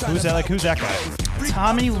group? Who's that guy?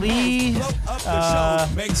 Tommy Lee,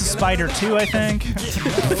 Spider 2, I think.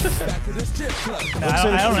 No, I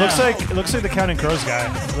don't know. It looks like the Counting Crows guy.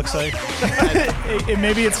 It looks like.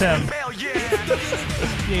 Maybe it's him.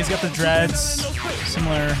 Yeah, he's got the dreads,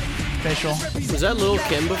 similar facial. Was that Lil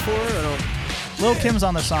Kim before? I don't. Lil Kim's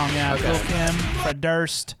on the song, yeah. Okay. Lil Kim, Fred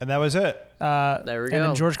Durst, And that was it. There we and go.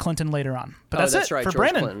 then George Clinton later on. But Oh, that's that's it right, for George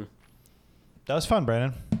Brandon. Clinton. That was fun,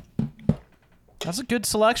 Brandon. That's a good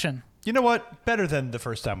selection. You know what? Better than the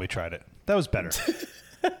first time we tried it. That was better.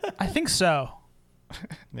 I think so.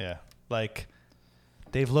 Yeah. Like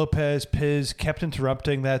Dave Lopez, Piz kept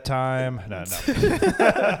interrupting that time. No.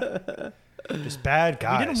 Just bad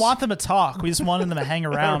guys. We didn't want them to talk. We just wanted them to hang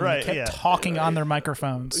around. Right, And they kept yeah. talking on their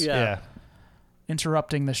microphones, Yeah.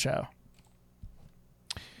 interrupting the show.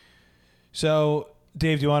 So,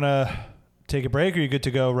 Dave, do you want to take a break or are you good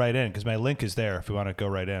to go right in? Because my link is there if you want to go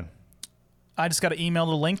right in. I just got to email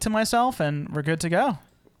the link to myself, and we're good to go.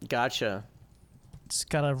 Gotcha. Just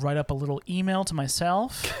got to write up a little email to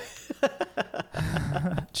myself.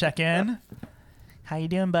 Check in. How you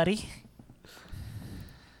doing, buddy?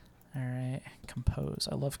 All right. Compose.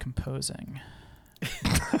 I love composing.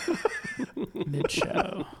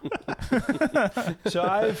 Mid-show.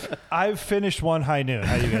 So I've finished one high noon.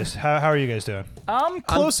 How are you guys doing? I'm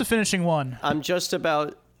close to finishing one. I'm just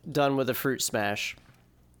about done with a fruit smash.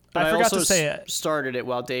 But I forgot also to say it. Started it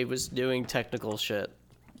while Dave was doing technical shit.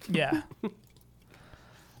 Yeah.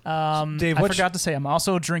 Dave, I forgot to say I'm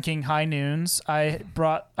also drinking High Noons. I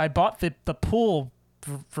bought the pool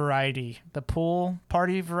variety, the pool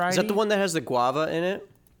party variety. Is that the one that has the guava in it?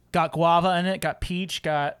 Got guava in it, got peach,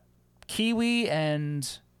 got kiwi,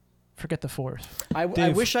 and forget the fourth. I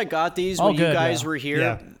Dave. wish I got these All when you good, guys yeah. were here.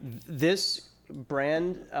 Yeah. This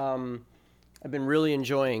brand, I've been really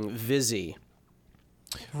enjoying. Vizzy.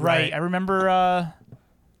 Right. I remember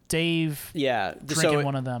Dave. Yeah. Drinking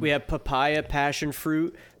one of them. We have papaya, passion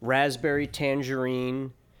fruit, raspberry,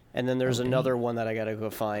 tangerine, and then there's another one that I gotta go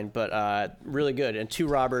find. But really good. And Two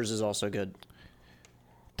Robbers is also good.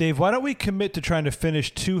 Dave, why don't we commit to trying to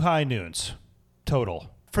finish 2 high noons total?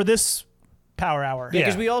 for this Power Hour. Yeah,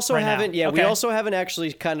 because we also Right now. haven't. Yeah, we Okay. also haven't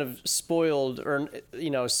actually kind of spoiled or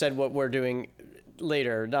said what we're doing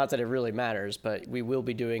later. Not that it really matters, but we will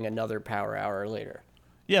be doing another Power Hour later.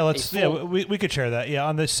 Yeah, let's. Yeah, full- we could share that. Yeah,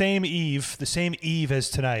 on the same eve as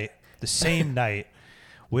tonight, the same night,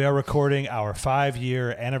 we are recording our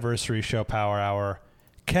 5-year anniversary show, Power Hour.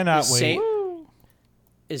 Cannot wait.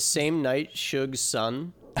 Is same night Suge's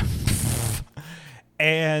son?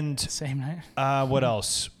 And Same night. what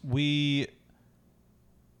else?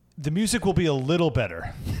 The music will be a little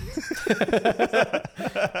better.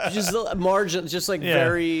 Just a margin, just like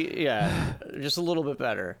just a little bit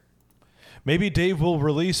better. Maybe Dave will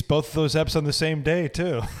release both of those eps on the same day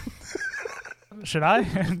too. Should I?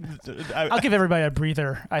 I'll give everybody a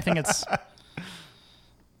breather. I think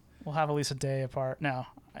we'll have at least a day apart. No,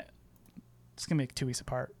 it's gonna be 2 weeks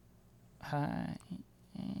apart.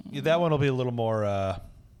 That one will be a little more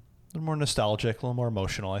nostalgic, a little more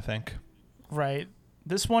emotional, I think. Right.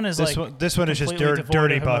 This one is This one is just completely devoid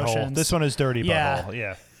dirty of butthole. emotions. This one is dirty Yeah. butthole.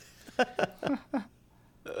 Yeah.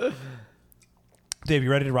 Dave,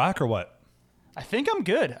 you ready to rock or what? I think I'm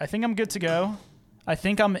good. I think I'm good to go. I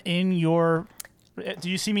think I'm in your. Do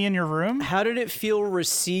you see me in your room? How did it feel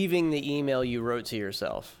receiving the email you wrote to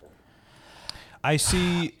yourself? I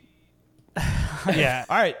see. Yeah.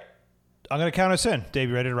 All right. I'm gonna count us in. Dave,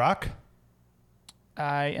 you ready to rock?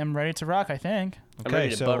 I am ready to rock. I think. I'm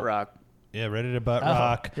ready to butt rock. Yeah, ready to butt Oh,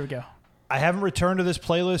 rock. Here we go. I haven't returned to this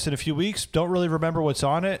playlist in a few weeks. Don't really remember what's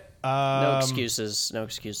on it. No excuses. No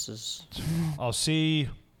excuses. I'll see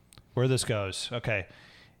where this goes. Okay.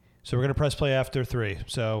 So we're going to press play after 3.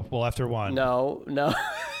 So, well, after 1. No. I'm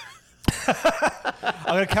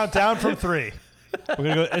going to count down from 3. We're going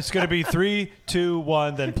to go. It's going to be 3, 2,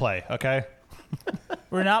 1, then play. Okay?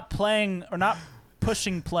 We're not playing or not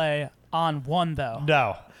pushing play on 1 though.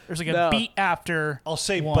 No. There's like a No. beat after. I'll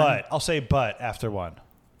say 1. but. I'll say but after 1.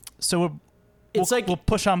 So It's like we'll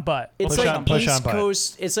push on butt. it's Push like on- push on East butt.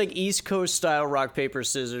 Coast. It's like East Coast style rock paper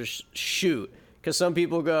scissors shoot. Because some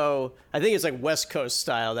people go. I think it's like West Coast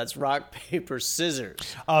style. That's rock paper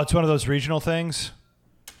scissors. Oh, it's one of those regional things.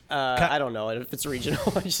 I don't know if it's regional.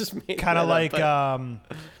 I just made Kind of that up,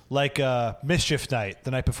 like Mischief Night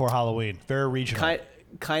the night before Halloween. Very regional. but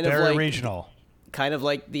kind of Very like regional. kind of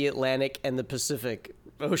like the Atlantic and the Pacific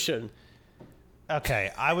Ocean.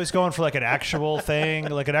 Okay, I was going for like an actual thing,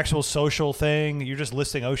 like an actual social thing. You're just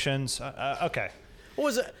listing oceans. Okay. What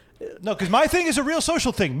was it? No, because my thing is a real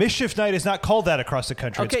social thing. Mischief Night is not called that across the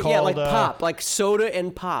country. Okay, it's called, yeah, like pop, like soda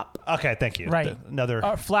and pop. Okay, thank you. Right. Another.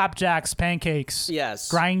 Flapjacks, pancakes. Yes.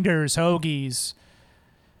 Grinders, hoagies.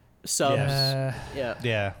 Subs. Yes. Yeah.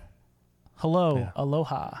 Yeah. Hello,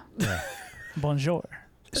 aloha, bonjour.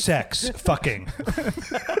 Sex. Fucking.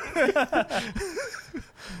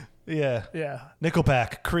 Yeah. Yeah.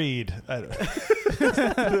 Nickelback. Creed. All right.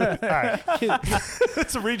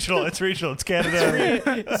 It's regional. It's regional. It's Canada.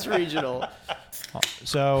 It's regional.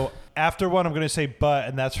 So after 1, I'm going to say but,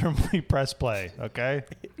 and that's when we press play. Okay.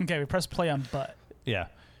 Okay, we press play on butt. Yeah.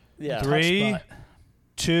 Yeah. Touch 3, butt.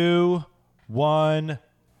 2, 1,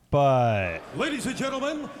 but. Ladies and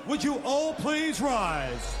gentlemen, would you all please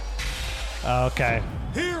rise? Okay.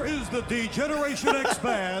 Here is the D-Generation X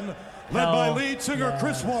Band, led by lead singer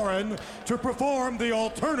Chris Warren, to perform the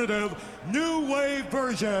alternative new wave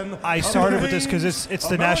version. I started of with this 'cause Wings, it's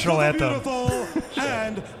the America national the anthem. Beautiful,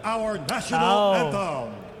 and our national Oh.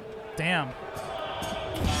 anthem. Damn.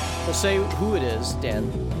 We'll say who it is,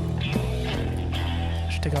 Dan. I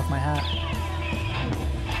should take off my hat.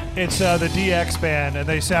 It's the DX band, and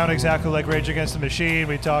they sound exactly like Rage Against the Machine.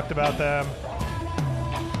 We talked about them.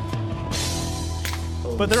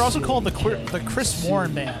 But they're also called the Chris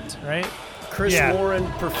Warren Band, right? Chris Yeah. Warren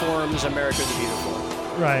performs America the Beautiful.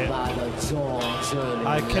 Right.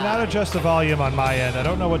 I cannot adjust the volume on my end. I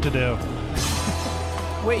don't know what to do.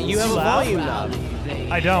 Wait, you have a loud? volume knob.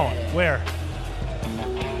 I don't. Where?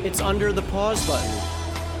 It's under the pause button.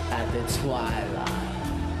 At the twilight.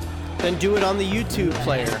 Then do it on the YouTube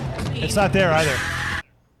player. It's not there either.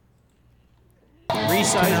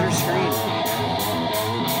 Resize your screen.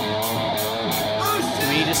 Do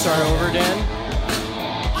we need to start over, Dan?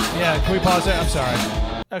 Yeah, can we pause it? I'm sorry.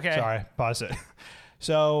 Okay. Sorry, pause it.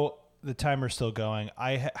 So the timer's still going.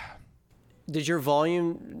 Did your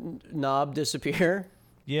volume knob disappear?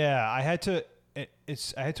 Yeah, I had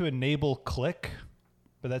to enable click,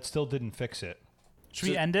 but that still didn't fix it. Should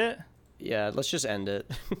we end it? Yeah, let's just end it.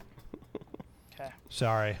 Okay.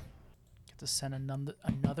 Sorry. Get to send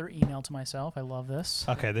another email to myself. I love this.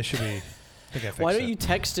 Okay, this should be. I think I fixed Why it. don't you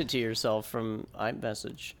text it to yourself from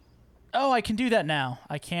iMessage? Oh, I can do that now.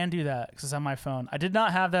 I can do that because it's on my phone. I did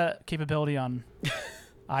not have that capability on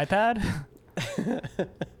iPad.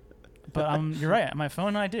 But you're right. On my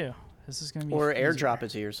phone, I do. This is gonna be. Or easier. airdrop it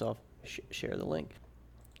to yourself. Share the link.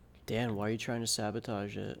 Dan, why are you trying to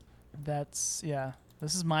sabotage it? This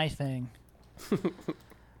is my thing.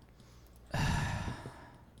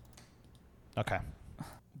 Okay.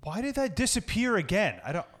 Why did that disappear again?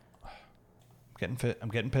 I'm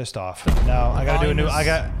getting pissed off. No, I gotta do a new.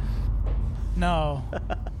 No.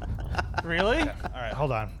 Really? All right,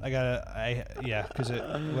 hold on. Because what I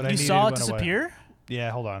You needed saw it went away. disappear?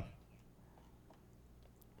 Yeah, hold on.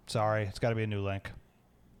 Sorry, it's got to be a new link.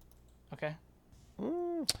 Okay.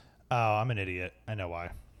 Oh, I'm an idiot. I know why.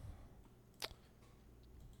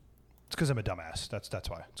 It's because I'm a dumbass. That's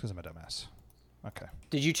why. It's because I'm a dumbass. Okay.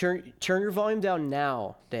 Did you turn your volume down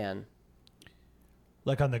now, Dan?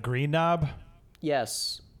 Like on the green knob?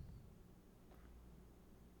 Yes.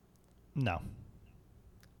 No.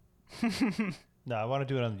 No, I want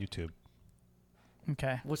to do it on YouTube.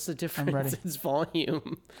 Okay. What's the ready. difference in its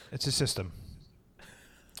volume? It's a system.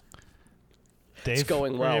 Dave, It's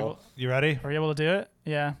going well. you ready? Are you able to do it?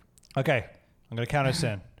 Yeah. Okay. I'm going to count us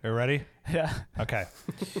in. Are you ready? Yeah. Okay.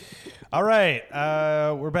 All right.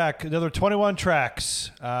 We're back. Another 21 tracks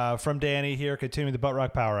from Danny here, continuing the Butt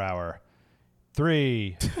Rock Power Hour.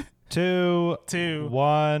 3, 2,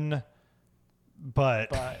 1.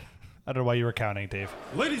 But I don't know why you were counting, Dave.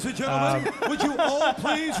 Ladies and gentlemen, would you all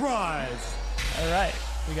please rise? All right.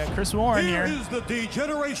 We got Chris Warren Here here. is the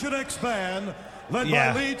D-Generation X Band, led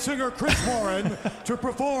Yeah. by lead singer Chris Warren, to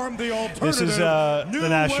perform the alternative This is new the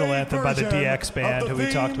national wave anthem by the version DX Band, of the who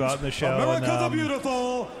we talked themes about in the show. America And, the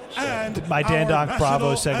Beautiful and my Dan our Donk Bravo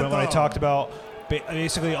national segment when I anthem. talked about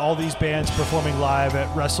basically all these bands performing live at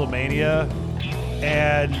WrestleMania.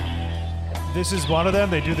 And this is one of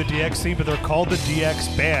them. They do the DX theme, but they're called the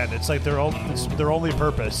DX Band. It's like their only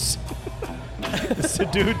purpose is to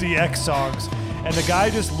do DX songs. And the guy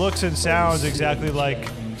just looks and sounds exactly like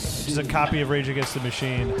just a copy of Rage Against the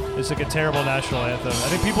Machine. It's like a terrible national anthem. I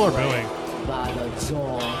think people are booing. By the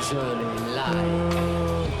dawn turning light.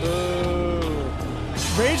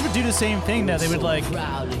 Rage would do the same thing though. They would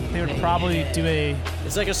probably do a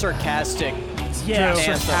It's like a sarcastic.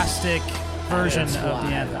 sarcastic version of the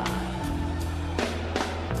anthem.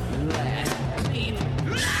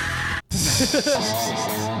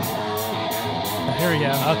 Here we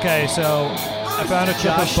go. Okay, so I found a clip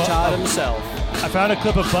Josh of Todd himself. I found a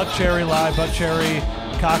clip of Buck Cherry live, Buck Cherry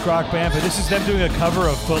Cock Rock Band, but this is them doing a cover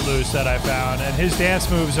of Footloose that I found, and his dance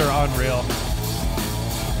moves are unreal.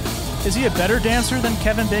 Is he a better dancer than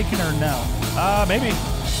Kevin Bacon or no? Maybe.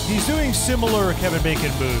 He's doing similar Kevin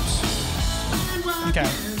Bacon moves. Okay.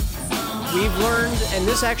 We've learned, and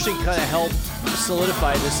this actually kind of helped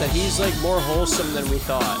solidify this, that he's like more wholesome than we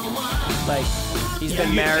thought. Like, he's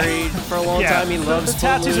been married for a long time. He loves the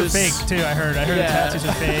tattoos are Footloose. fake too. I heard Yeah. the tattoos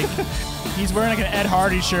are fake. He's wearing like an Ed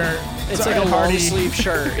Hardy shirt. It's like a long sleeve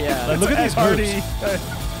shirt. Yeah. Like, look at Ed these Hardy moves.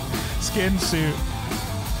 skin suit.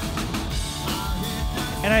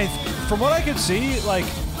 And from what I could see, like,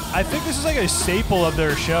 I think this is like a staple of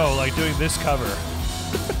their show, like doing this cover.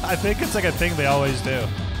 I think it's like a thing they always do.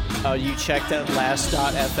 Oh, you checked at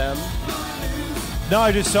last.fm? No,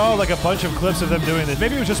 I just saw like a bunch of clips of them doing this.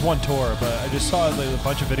 Maybe it was just one tour, but I just saw like a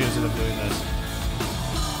bunch of videos of them doing this.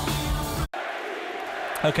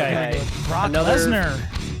 Okay. Brock Lesnar.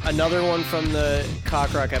 Another one from the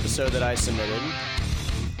Cock Rock episode that I submitted.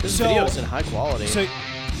 This So- video is in high quality.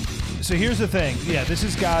 So here's the thing. Yeah, this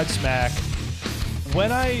is Godsmack.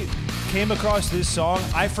 When I came across this song,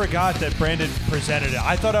 I forgot that Brandon presented it.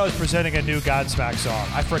 I thought I was presenting a new Godsmack song.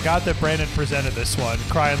 I forgot that Brandon presented this one,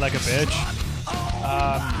 Crying Like a Bitch.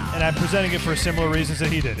 And I'm presenting it for similar reasons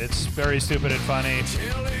that he did. It's very stupid and funny.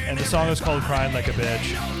 And the song is called Crying Like a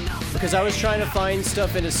Bitch. Because I was trying to find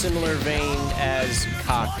stuff in a similar vein as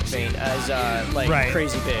Right.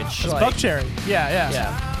 Crazy Bitch. It's Like, Buck Cherry. Yeah.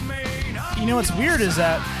 Yeah. You know what's weird is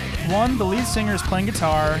that one, the lead singer is playing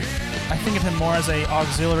guitar. I think of him more as a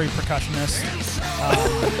auxiliary percussionist,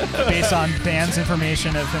 based on band's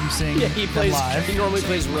information of him singing Yeah, he them live. He normally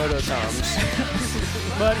plays rototoms.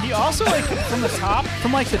 But he also, like, from the top,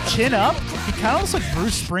 from like the chin up, he kind of looks like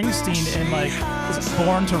Bruce Springsteen in like his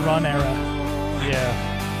Born to Run era. Yeah.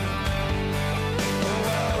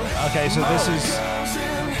 Okay, so this is...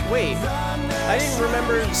 Wait, I didn't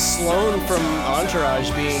remember Sloan from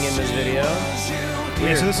Entourage being in this video.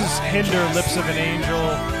 Yeah, so this is Hinder, Lips of an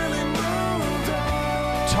Angel.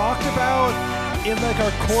 Talked about in like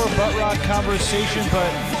our core butt rock conversation, but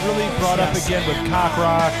really brought up again with cock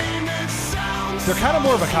rock. They're kind of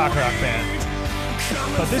more of a cock rock band,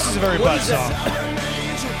 but this is a very butt song.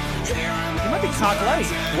 He might be cock light.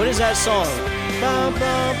 What is that song? Ba,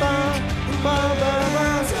 ba, ba, ba, ba,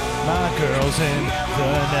 ba. My girl's in the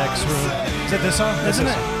next room. Is that this song? Isn't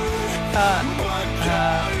it?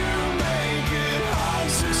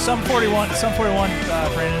 Some 41,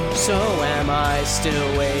 Brandon. So am I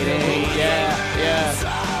still waiting? Yeah, yeah.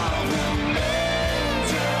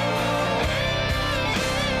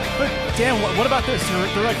 But damn, what about this?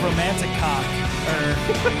 They're like romantic cock or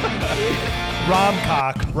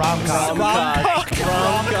Romcock.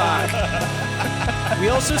 We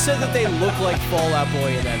also said that they look like Fall Out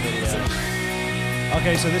Boy in that video.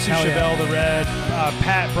 Okay, so this is Hell Chevelle yeah. the Red.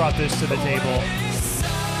 Pat brought this to the table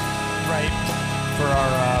right. for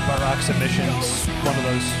our Butt Rock submissions.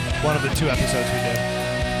 One of the 2 episodes we did.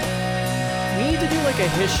 We need to do like a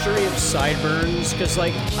history of sideburns, because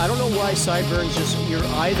like I don't know why sideburns you're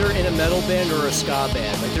either in a metal band or a ska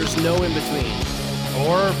band. Like there's no in between.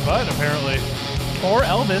 Or Butt, apparently. Or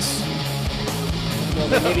Elvis. Well,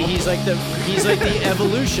 then maybe he's like the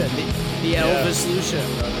evolution, the Elvis-lution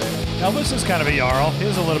of it. Elvis is kind of a Jarl. He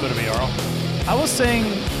is a little bit of a Jarl. I was saying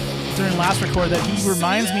during last record that he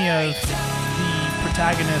reminds me of the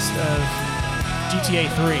protagonist of GTA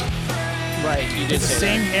 3. Right, you did It's the say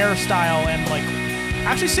same that. hairstyle and like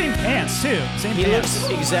actually same pants too. Same He pants.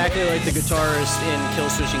 looks exactly like the guitarist in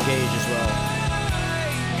Killswitch Engage as well.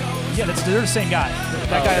 Yeah, they're the same guy.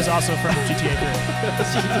 That guy is also from GTA 3.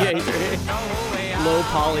 GTA 3. Low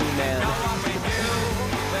poly man.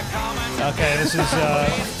 Okay, this is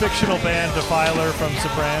fictional band Defiler from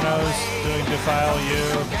Sopranos doing Defile You.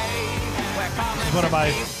 This is one of my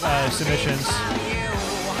submissions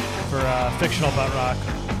for fictional butt rock.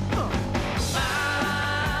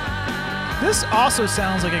 This also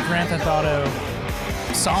sounds like a Grand Theft Auto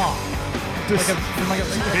song. Like a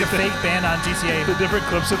fake band on GTA. The different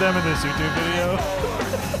clips of them in this YouTube video.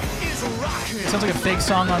 It sounds like a fake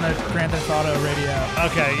song on the Grand Theft Auto radio.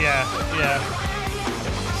 Okay, yeah.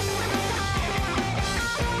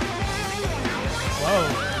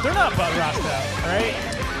 Whoa. They're not butt rock though, right?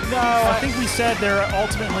 No, I think we said they're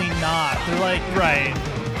ultimately not. They're like right,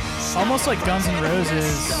 almost like Guns N'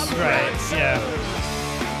 Roses. right, yeah.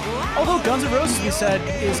 Although Guns N' Roses, we said,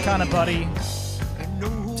 is kind of buddy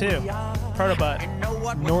too. Proto butt.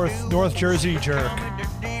 North Jersey Jerk.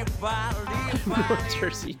 North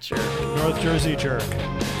Jersey jerk. North Jersey Jerk.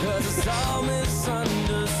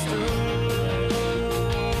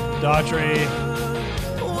 Daughtry.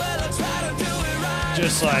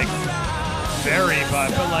 Just like very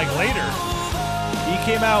butt, but like later. He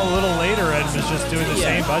came out a little later and was just doing the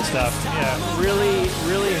same butt stuff. Yeah.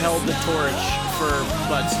 Really held the torch for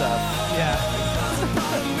butt stuff. Yeah.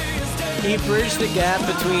 He bridged the gap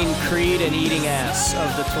between Creed and eating ass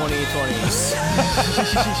of the 2020s.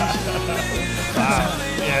 Wow.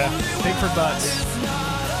 Yeah. Big for butts.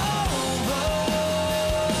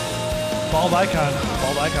 Bald icon.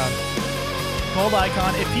 Bold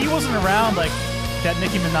icon. If he wasn't around, like that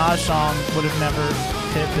Nicki Minaj song would have never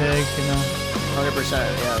hit big, you know. 100%,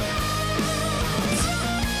 yeah.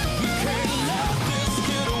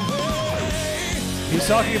 He's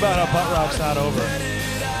talking about how butt rock's not over.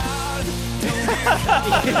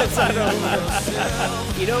 It's not over.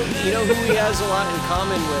 You know who he has a lot in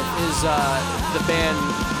common with is the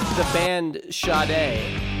band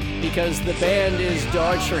Sade, because the band is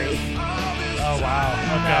Daughtry. Oh wow.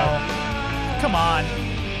 Okay. No. Come on.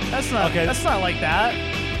 That's not like that.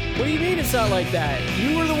 What do you mean it's not like that?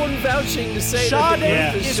 You were the one vouching to say that the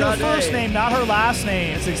Sade group is her Sade. first name, not her last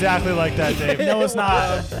name. It's exactly like that, Dave. No, it's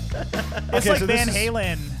not. It's Okay, like so Van this is-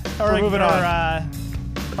 Halen we're moving on.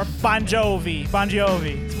 or Bon Jovi.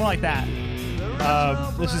 It's more like that.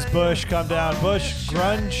 This is Bush, Come Down. Bush,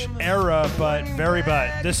 grunge era, but very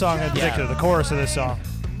butt. This song in particular, the chorus of this song.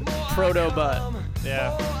 Proto butt.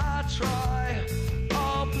 Yeah.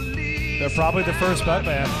 They're probably the first butt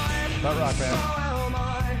rock band.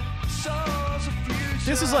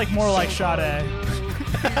 This is like more like Sade.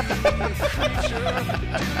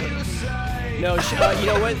 No, you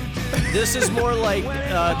know what? This is more like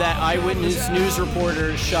that Eyewitness News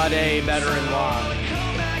reporter Sade Veteran-Law.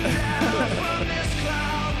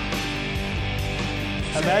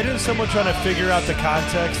 Imagine someone trying to figure out the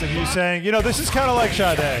context of you saying, you know, this is kind of like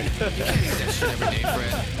Sade.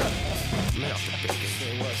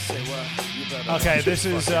 Okay, this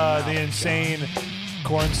is the insane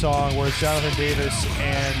Korn song where it's Jonathan Davis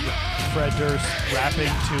and Fred Durst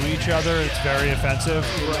rapping to each other. It's very offensive.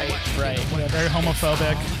 Right. Yeah, very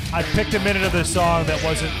homophobic. I picked a minute of this song that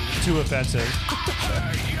wasn't too offensive.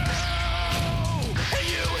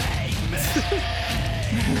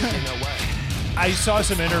 I saw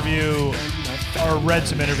some interview, or read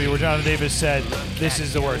some interview, where Jonathan Davis said, this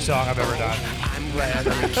is the worst song I've ever done. Right, I know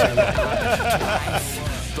what you're saying.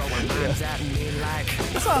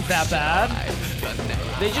 It's not that bad.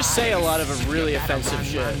 They just say a lot of really offensive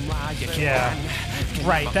shit. Yeah.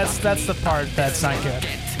 Right, that's the part that's not good.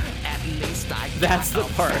 That's the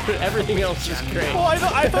part. Everything else is great. Well, I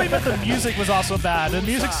thought you meant the music was also bad. The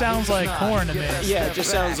music sounds like Korn to me. Yeah, it just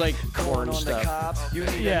sounds like Korn stuff.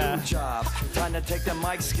 Yeah. Time to take the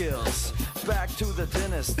mic skills back to the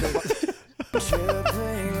dentist.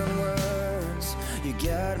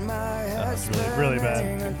 Really bad.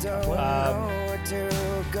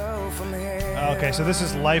 Okay, so this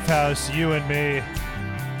is Lifehouse, You and Me.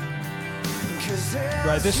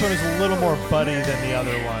 Right, this one is a little more buddy than the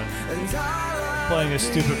other one. Playing a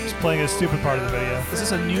stupid part of the video. Is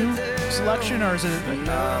this a new selection or is it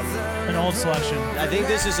an old selection? I think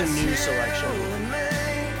this is a new selection.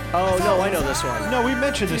 Oh no, I know this one. No, we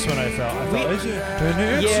mentioned this one. I thought. Is it? And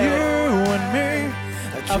it's Yeah. you and me.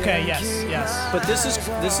 Okay, yes. But this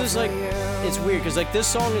is like, it's weird because like this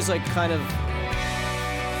song is like kind of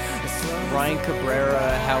Brian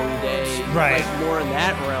Cabrera, Howie Day, Right. Like more in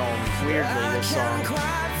that realm. Weirdly, this song.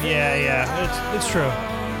 Yeah, it's true.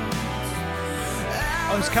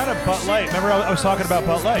 Oh, it's kind of Bud Light. Remember I was talking about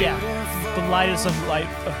Bud Light? Yeah. The lightest of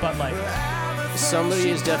Bud Light. Somebody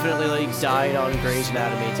has definitely like died on Grey's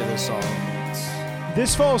Anatomy to this song.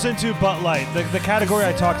 This falls into Bud Light, the category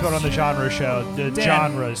I talked about on the genre show, the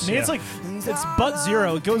Damn. genres. I mean, it's Bud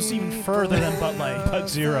Zero. It goes even further than Bud Light. Bud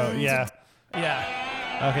Zero, yeah. Yeah.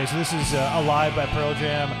 Okay, so this is Alive by Pearl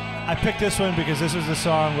Jam. I picked this one because this was the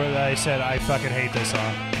song where I said I fucking hate this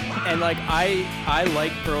song. And like I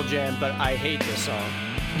like Pearl Jam, but I hate this song.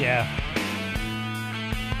 Yeah.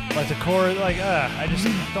 Like the chorus, I just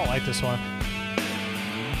don't like this one.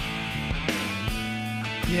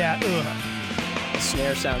 Yeah. Ugh. The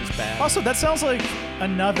snare sounds bad. Also, that sounds like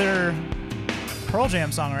another Pearl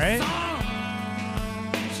Jam song, right?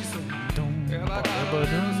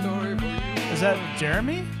 Is that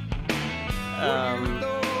Jeremy? I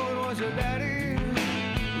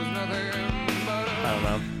don't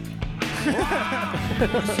know.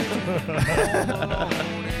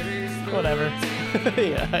 Whatever.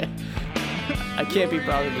 Yeah, I can't be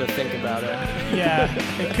bothered to think about it. Yeah,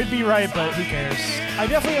 it could be right, but who cares? I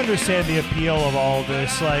definitely understand the appeal of all of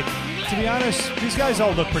this. Like, to be honest, these guys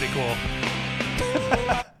all look pretty cool.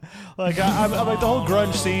 Like, I'm like the whole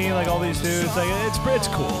grunge scene, like all these dudes, like it's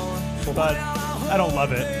cool, but I don't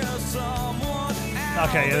love it.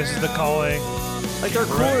 Okay, yeah, this is The Calling. Like they're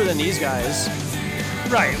cooler than these guys.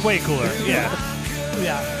 Right, way cooler. Yeah.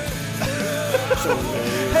 Yeah.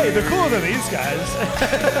 Hey, they're cooler than these guys.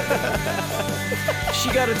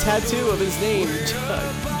 She got a tattoo of his name,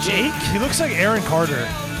 Jake. He looks like Aaron Carter,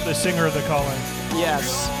 the singer of The Calling.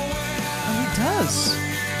 Yes. Oh, he does.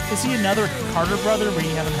 Is he another Carter brother we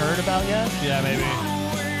haven't heard about yet? Yeah, maybe.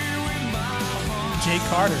 Jake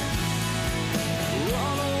Carter.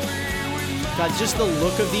 God, just the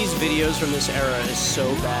look of these videos from this era is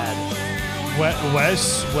so bad.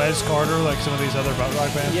 Wes Carter, like some of these other butt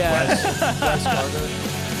rock bands. Yeah. Wes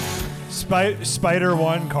Carter. Spider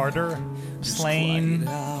One Carter. Slain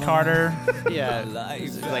Carter. Yeah.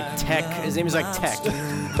 Like Tech. His name is like Tech.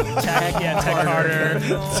 Tech, yeah, Tech Carter.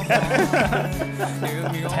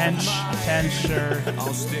 Tench,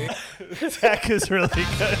 Tech is really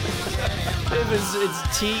good.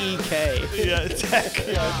 It's T-E-K. Yeah, Tech.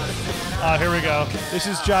 Here we go. This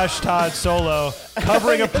is Josh Todd solo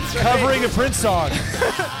covering a Prince song.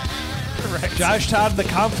 Correct. Josh Todd and the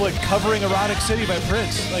Conflict covering Erotic City by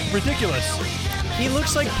Prince. Like, ridiculous. He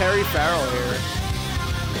looks like Perry Farrell here.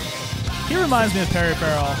 He reminds me of Perry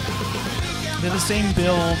Farrell. They're the same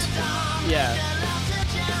build. Yeah.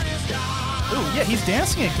 Ooh, yeah, he's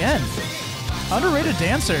dancing again. Underrated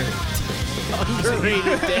dancer.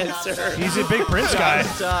 Underrated dancer. He's a big Prince guy.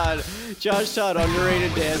 Josh Todd,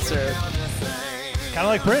 underrated dancer. Kind of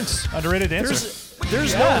like Prince, underrated dancer.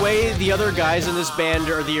 There's no way the other guys in this band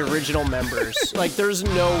are the original members. Like, there's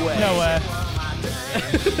no way. No way.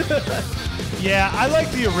 Yeah, I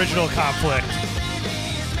like the original Conflict.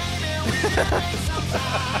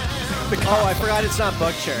 Oh, I forgot it's not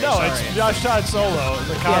Buckcherry. No, Sorry. it's Josh Todd solo.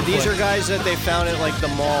 The Conflict. Yeah, these are guys that they found at, like, the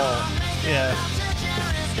mall. Yeah.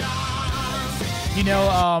 You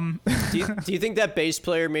know, Do you think that bass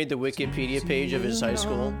player made the Wikipedia page of his high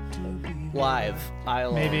school? Live.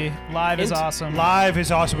 maybe. Live is awesome. Live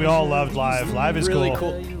is awesome. We all loved Live. Live is really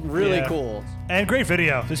cool. Really Yeah. cool. And great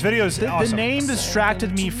video. This video is awesome. The name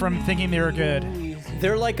distracted me from thinking they were good.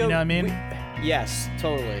 They're like a. You know what I mean? Yes,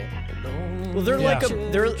 totally. Well, they're like a.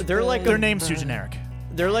 They're like Their a. name's too generic.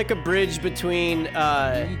 They're like a bridge between.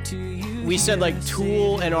 We said like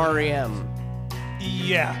Tool and REM.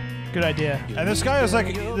 Yeah. Good idea. And this guy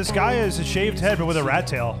is a shaved head but with a rat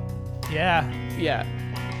tail. Yeah. Yeah.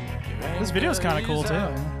 This video's kind of cool too.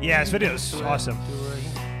 Yeah, this video's awesome.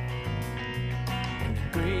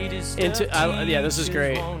 Yeah, this is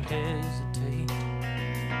great.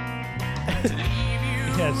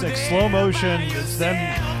 Yeah, it's like slow motion. It's them.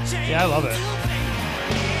 Yeah, I love it.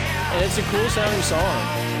 And it's a cool sounding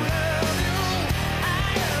song.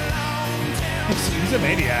 He's a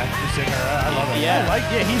maniac, the singer. I love it.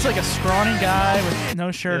 Yeah. He's like a scrawny guy with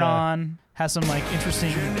no shirt on, has some like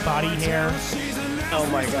interesting body hair. Oh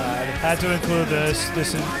my god. Had to include this.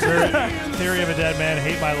 This is Theory of a Dead Man,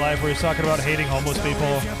 Hate My Life, where he's talking about hating homeless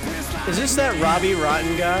people. Is this that Robbie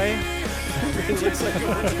Rotten guy? It looks like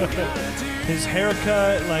His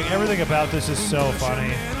haircut, like everything about this is so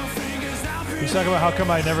funny. He's talking about how come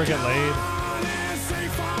I never get laid.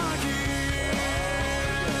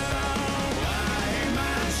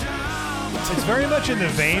 It's very much in the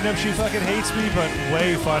vein of She Fucking Hates Me, but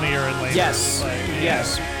way funnier and later. Yes.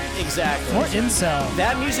 Yes. Exactly. More incel.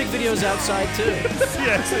 That music video's outside too.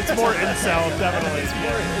 Yes, it's more incel, definitely. It's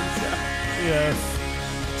more incel. Yeah.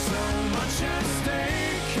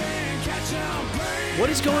 What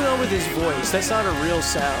is going on with his voice? That's not a real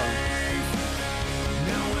sound.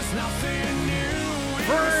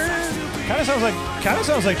 Kind of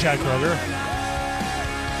sounds like Chad Kroeger.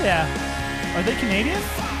 Yeah. Are they Canadian?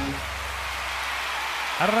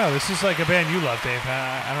 I don't know. This is like a band you love, Dave.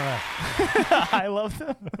 I don't know. I love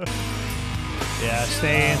them. Yeah,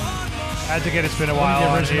 Stain. Had to get It's Been a While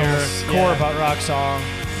on here. originals, Core yeah. butt rock song.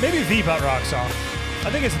 Maybe the butt rock song.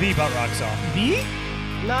 I think it's the butt rock song. The?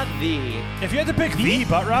 Not the. If you had to pick the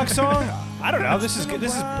butt rock song, I don't know. This is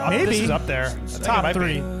up there. I think it Top might be.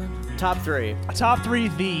 three. Top three. Top three,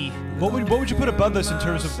 the. What would you put above this in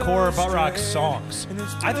terms of core butt rock songs?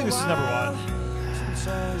 I think this is number one.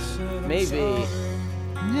 Maybe.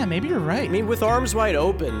 Yeah, maybe you're right. I mean, with Arms Wide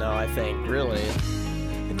Open, though, I think, really.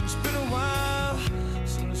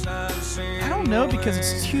 I don't know because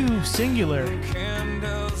it's too singular.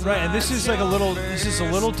 Right, and this is a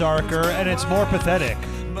little darker and it's more pathetic.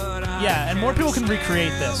 Yeah, and more people can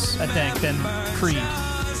recreate this, I think, than Creed.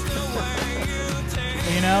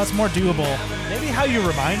 You know, it's more doable. Maybe How You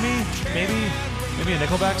Remind Me? Maybe a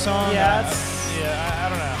Nickelback song? Yeah, I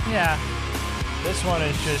don't know. Yeah. This one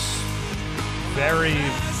is just very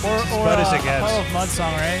Or Spud as it gets. Puddle of Mud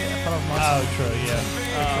song, right? A Puddle of Mud Oh, song. true,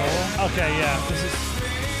 yeah. Okay, yeah. This is.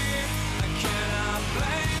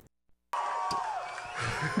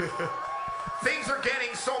 Things are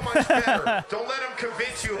getting so much better. Don't let them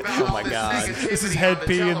convince you about Oh all my this God. negativity This is on head the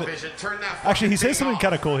pee and- television. Turn that Actually, he fucking says thing something off.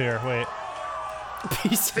 kind of cool here. Wait. He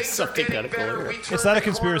says Things are something getting kind of better. cool. We It's turned not a the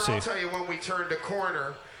conspiracy. corner. I'll tell you when we turned a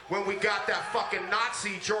corner. When we got that fucking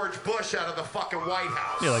Nazi George Bush out of the fucking White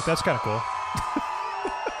House. Yeah, like that's kind of cool.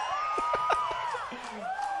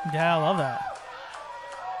 Yeah, I love that.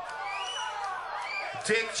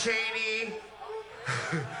 Dick Cheney,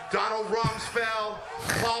 Donald Rumsfeld,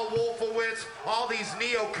 Paul Wolfowitz, all these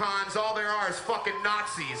neocons, all there are is fucking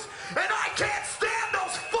Nazis. And I can't stand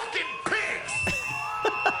those fucking pigs!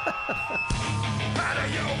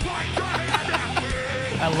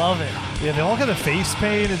 I love it. Yeah, they all got the face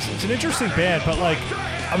paint. It's an interesting band, but like,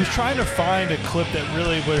 I was trying to find a clip that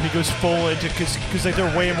really where he goes full into because like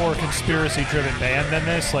they're way more conspiracy-driven band than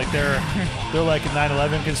this. Like they're like a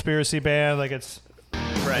 9/11 conspiracy band. Like it's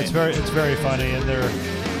very funny, and they're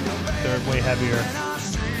way heavier.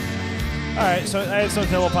 All right, so I had some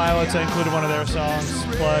Stone Temple Pilots. I included one of their songs,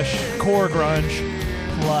 Plush, core grunge.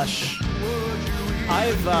 Plush.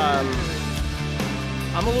 I'm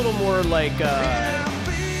a little more like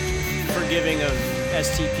forgiving of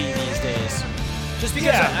STP these days, just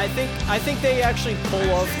because Yeah. I think they actually pull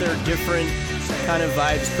off their different kind of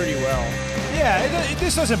vibes pretty well. Yeah,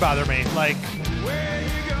 this doesn't bother me. Like,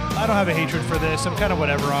 I don't have a hatred for this. I'm kind of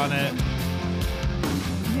whatever on it.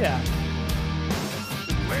 Yeah.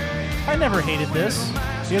 I never hated this.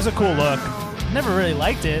 He has a cool look. Never really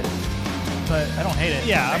liked it, but I don't hate it.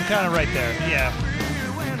 Yeah, I'm kind of right there. Yeah.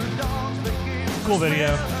 Cool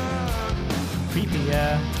video. Creepy,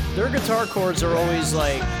 yeah. Their guitar chords are always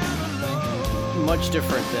like much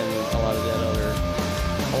different than a lot of that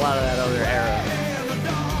other era.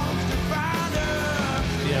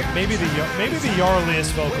 Yeah, maybe the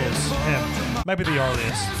Yarliest vocals. Him. Might be the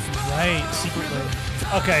Yarliest. Right, secretly.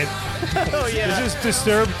 Okay. Oh yeah. This is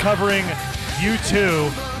Disturbed covering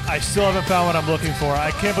U2. I still haven't found what I'm looking for.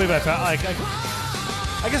 I can't believe I found. Like,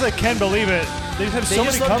 I guess I can believe it. They just have They so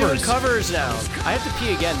just many love covers. doing covers now. I have to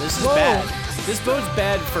pee again. This is Whoa. bad. This bode's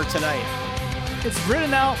bad for tonight. It's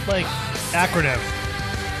written out like Acronym.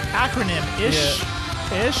 acronym. Ish,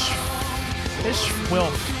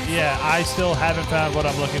 Wilf. Yeah, I still haven't found what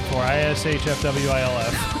I'm looking for.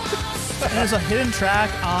 ISHFWILF. And there's a hidden track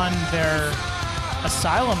on their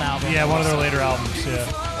Asylum album. Yeah, one of their later albums. Yeah.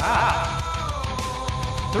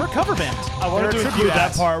 They're a cover band. I wanted They're to a include tribute that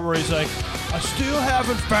act. part where he's like, I still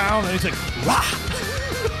haven't found, and he's like, rah!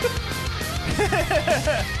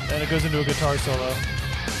 And it goes into a guitar solo.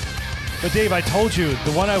 But Dave, I told you,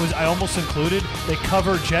 the one I almost included, they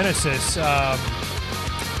cover Genesis.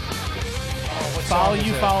 Follow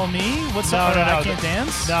You, Follow Me? What's up? No. I Can't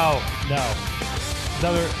Dance? No.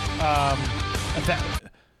 Another,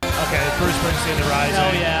 okay, Bruce Springsteen, The Rising.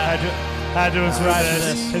 Oh, yeah. Had to include Rise to this.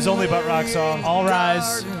 this. His Only But Rock song. All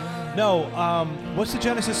Rise. No, what's the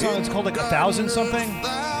Genesis song? It's called like 1,000 something?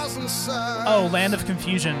 Oh, Land of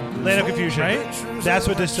Confusion. Land of Confusion. Right? That's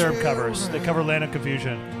what Disturbed covers. They cover Land of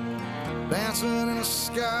Confusion. Dancing in a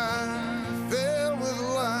sky filled with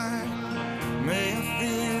light. May you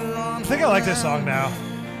feel I think I like this song now.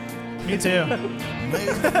 Me too.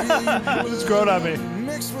 It's grown on me.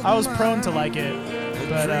 I was prone to like it,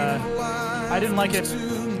 but I didn't like it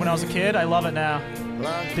when I was a kid. I love it now.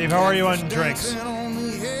 Dave, how are you on drinks?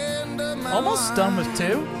 Almost done with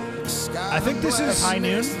 2. I think this is High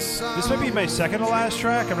Noon. This might be my second to last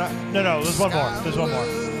track. I'm not. No. There's one more.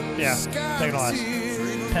 Yeah, second to last.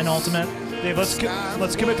 Penultimate. Dave, let's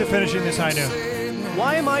commit to finishing this High Noon.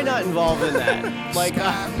 Why am I not involved in that? Like,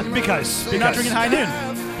 Because You're not drinking High Noon.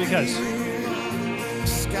 Because.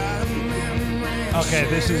 Okay,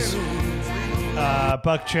 this is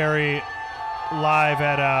Buck Cherry live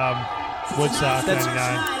at Woodstock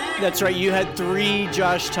 '99. that's right. You had 3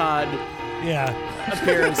 Josh Todd Yeah.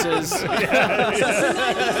 appearances. Yeah,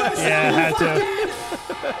 had to.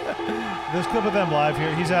 This clip of them live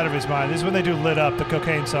here, he's out of his mind. This is when they do Lit Up, the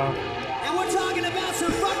cocaine song. And we're talking about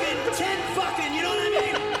some fucking 10 fucking, you know what I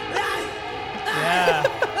mean? Yeah.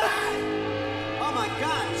 Oh my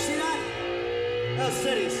god, you see that? Those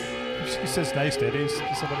cities. She says nice titties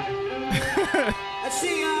to somebody. Let's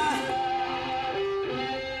see,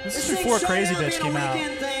 This is before Crazy Bitch came out.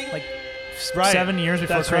 Like Right. 7 years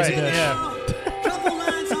before That's Crazy right, Bitch. yeah. couple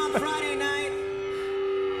lines on Friday night.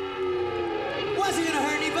 Wasn't gonna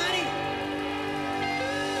hurt anybody.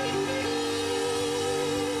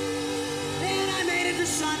 Then I made it to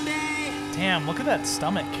Sunday. Damn, look at that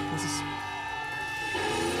stomach. This is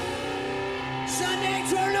Sunday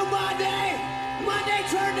turned to Monday. Monday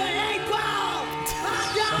turned to 8 ball.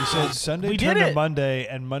 He said Sunday We turned did to it. Monday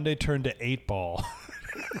and Monday turned to 8 ball.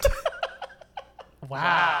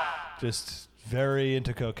 wow. Just very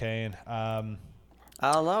into cocaine. I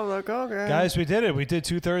love the cocaine. Guys, we did it. We did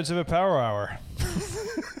 2/3 of a power hour.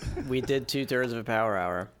 We did 2/3 of a power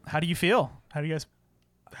hour. How do you feel? How do you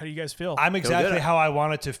guys feel? I'm exactly good. how I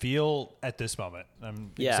want it to feel at this moment.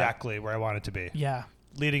 I'm Yeah. exactly where I want it to be. yeah.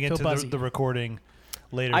 Leading Feel into buzzy. the recording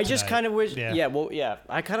later I just tonight. kind of wish. Yeah.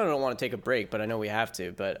 I kind of don't want to take a break, but I know we have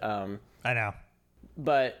to. But I know.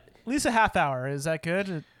 At least a half hour. Is that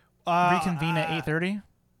good? Reconvene at 8:30.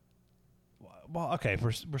 Well, okay,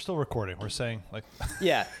 we're still recording. We're saying like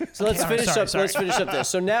yeah. So let's Okay, finish sorry, up. sorry. Let's finish up this.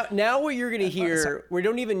 So now what you're gonna hear, we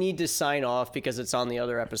don't even need to sign off because it's on the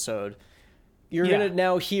other episode. You're Yeah. gonna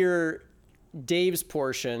now hear Dave's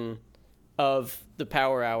portion of the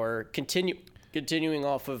power hour, continuing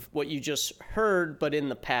off of what you just heard, but in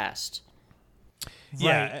the past.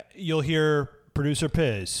 yeah, you'll hear producer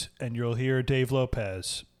Piz and you'll hear Dave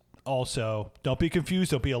Lopez. Also, don't be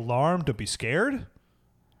confused, don't be alarmed, don't be scared.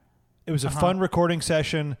 It was a fun recording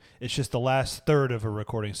session. It's just the last third of a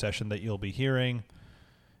recording session that you'll be hearing.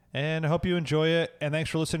 And I hope you enjoy it. And thanks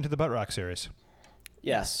for listening to the Butt Rock series.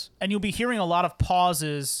 Yes. And you'll be hearing a lot of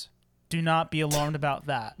pauses. Do not be alarmed about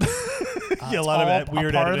that. Yeah, a lot of all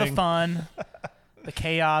weird a part editing. of the fun, the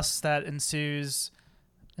chaos that ensues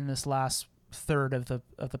in this last third of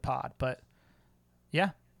the pod. But yeah,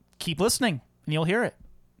 keep listening and you'll hear it.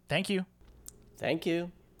 Thank you. Thank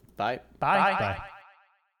you. Bye. Bye. Bye.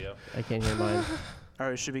 I can't hear mine. All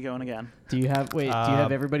right, should be going again. Do you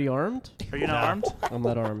have everybody armed? Are you not armed? I'm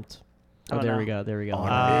not armed. Oh, there no. we go. There we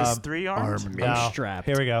go. Is 3 armed? No. I'm strapped.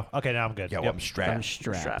 Here we go. Okay, now I'm good. Yo, Yep. I'm strapped. I'm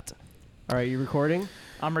strapped. Strapped. All right, you recording?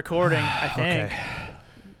 I'm recording, I think. Okay.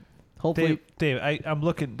 Hopefully, Dave, I'm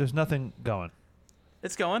looking. There's nothing going.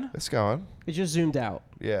 It's going. It's going. it just zoomed out.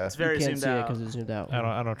 Yeah. It's very you can't zoomed see it out. because it zoomed out.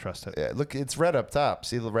 I don't trust it. Yeah, look, it's red up top.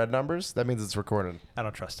 See the red numbers? That means it's recording. I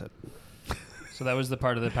don't trust it. So that was the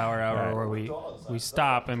part of the power hour where we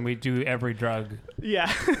stop and we do every drug,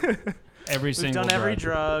 Yeah. every We've single done every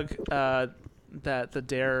drug. drug that the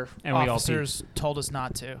DARE And we all officers told us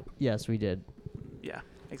not to. Yes, we did. Yeah,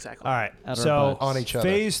 exactly. All right. At our So butts. On each other.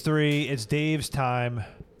 phase 3. It's Dave's time.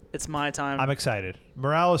 It's my time. I'm excited.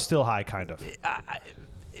 Morale is still high, kind of.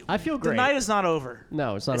 I feel The great. night is not over.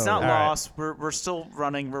 No, it's not It's over. not All right. lost. We're still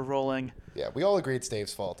running. We're rolling. Yeah, we all agree it's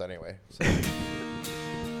Dave's fault anyway. So.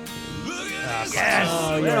 Yes.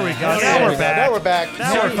 Oh, There yeah. we go. Heavy Now we're hitters. back. Now we're back.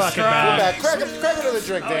 Now we're We're fucking back. back. Crack another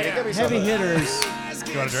drink, Danny. Give me Heavy something. hitters.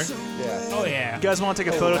 You want a drink? Yeah. Oh yeah. You guys want to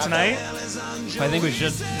take a photo not tonight? I think we should.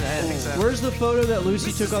 I think so. Where's the photo that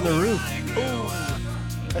Lucy took on the roof?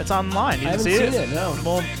 It's online. You I didn't haven't see seen it. No.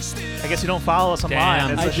 Well, I guess you don't follow us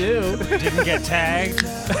online. Damn. It's I a- do. Didn't get tagged.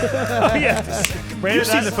 Oh, yeah. Brandon, You've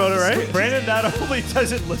seen the photo, right? Brandon not only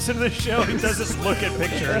doesn't listen to the show, he doesn't look at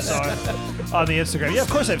pictures on the Instagram. Yeah, of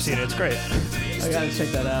course I've seen it. It's great. I gotta check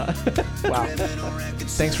that out. Wow.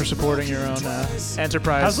 Thanks for supporting your own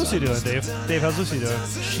enterprise. How's Lucy doing, Dave? Dave, how's Lucy doing?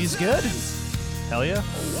 She's good. Hell yeah.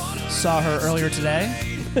 Saw her earlier today.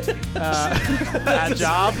 At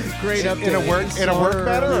job. Great update. In a work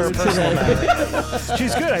matter or a personal matter?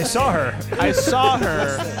 She's good. I saw her. I saw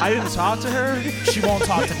her. I didn't talk to her. She won't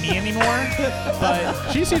talk to me anymore.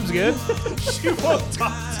 But she seems good. She won't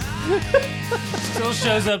talk. Still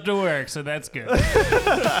shows up to work, so that's good.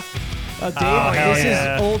 Dave, hell this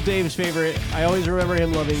yeah. is old Dave's favorite. I always remember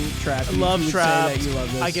him loving trap. You Love would say trap. that you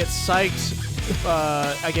love this. I get psyched.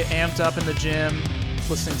 I get amped up in the gym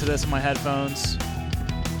listening to this in my headphones.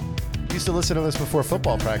 You used to listen to this before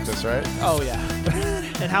football practice, right? Oh yeah.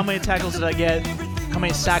 And how many tackles did I get? How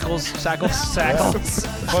many sackles?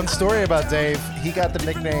 Fun story about Dave. He got the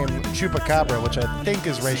nickname Chupacabra, which I think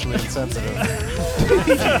is racially insensitive.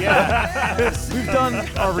 Yeah. We've done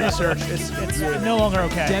our research. It's no longer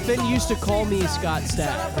okay. Deppin used to call me Scott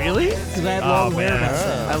Stapp Really? because I had long hair back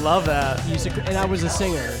then. I love that. He used to, and I was a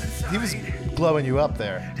singer. He was glowing you up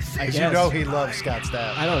there. Because you guess. know he loves Scott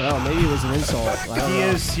Stapp. I don't know. Maybe it was an insult. I don't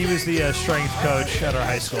know. He was the strength coach at our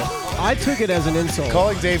high school. I took it as an insult.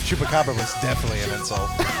 Calling Dave Chupacabra was definitely an insult.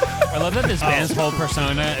 I love that this band's whole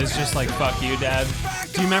persona is just like "fuck you, Dad."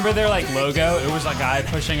 Do you remember their like logo? It was a guy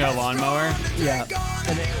pushing a lawnmower. Yeah.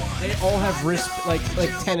 And they all have like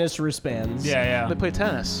tennis wristbands. Yeah, They play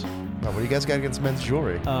tennis. Now, what do you guys got against men's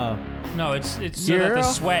jewelry? No, it's so that the Euro?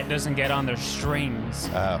 sweat doesn't get on their strings.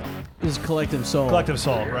 This is Collective Soul. Collective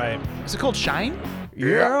Soul, right? Is it called Shine?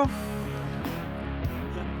 Euro?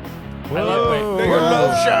 I love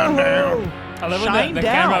it. Shine down. I love when Shine the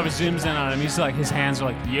down. camera zooms in on him. He's like, his hands are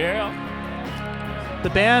like, yeah. The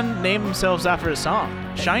band named themselves after a song,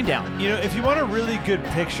 Shine Down. You know, if you want a really good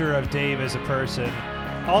picture of Dave as a person,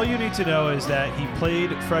 all you need to know is that he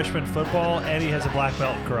played freshman football and he has a black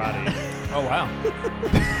belt in karate. Oh wow.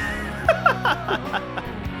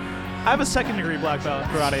 I have a second-degree black belt in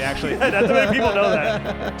karate, actually. Not too many people know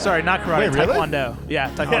that. Sorry, not karate. Wait, really? Taekwondo. Yeah,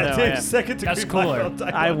 Yeah, Taekwondo. Dave's yeah. second degree That's black cooler. belt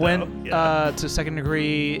I taekwondo. went Yeah. to second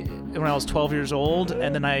degree when I was 12 years old,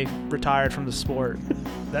 and then I retired from the sport.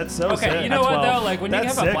 That's so Okay, sick. you know At what 12. though? Like when you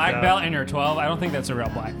That's have a sick, black though. belt and you're 12, I don't think that's a real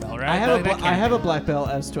black belt, right? I have That I can't have be. a black belt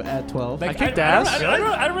at 12. Like, kicked I don't- ass.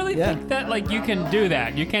 I don't really Yeah. think that like you can do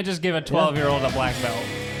that. You can't just give a 12-year-old a black belt.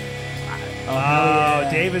 Oh,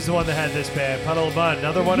 Dave is the one that had this band, Puddle of Mud.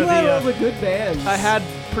 Another one you of had all the the good bands. I had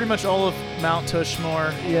pretty much all of Mount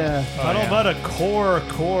Tushmore. Yeah. Puddle of yeah. Mud, a core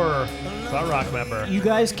butt rock member. You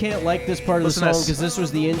guys can't like this part of Listen the to song this. because this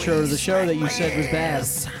was the intro to the show that you said was bad.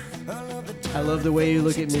 I love the way you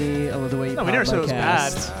look at me. I love the way you No, pop we never said my it was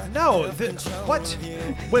cast. bad. No, what?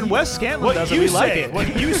 When Wes Scantlin What does it, you we say? like it.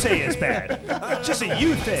 What you say is bad. Just a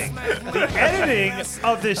you thing. The editing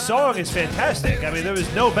of this song is fantastic. I mean, there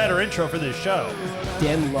was no better intro for this show.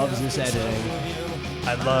 Dan loves this editing.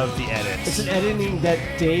 I love the edits. It's an editing that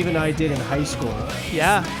Dave and I did in high school.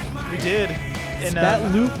 Yeah, we did. In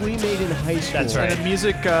That loop we made in high school. That's right. in a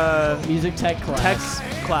music Music tech class.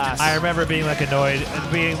 class. I remember being annoyed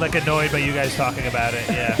by you guys talking about it.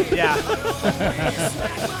 Yeah. Yeah.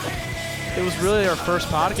 It was really our first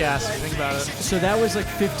podcast, if you think about it. So that was like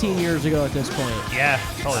 15 years ago at this point. Yeah.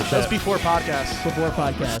 Holy shit. That's before podcasts. Before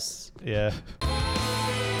podcasts. Yeah.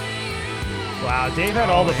 Wow, Dave had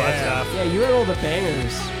all the butt stuff. Yeah, you had all the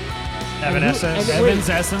bangers. Evanescence. And wait,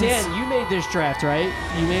 Evanescence. Dan, you made this draft, right?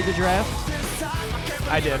 You made the draft?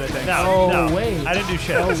 I did, I think. No, Oh, no. wait. I didn't do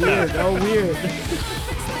shit. Oh, weird. Oh, weird.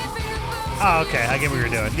 Oh, okay. I get what you're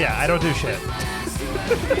doing. Yeah, I don't do shit.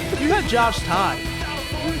 You had Josh Todd.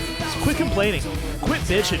 Just quit complaining. Quit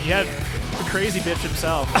bitching. You had the crazy bitch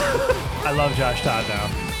himself. I love Josh Todd now.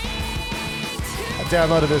 I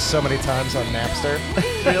downloaded this so many times on Napster.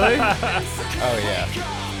 Really? Oh, yeah.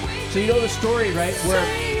 So you know the story, right? Where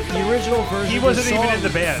the original version He of wasn't the even song, in the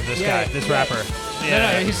band, this Yeah, guy, this yeah. rapper. No,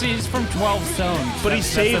 Yeah. no, he's from 12 Stones. But he That's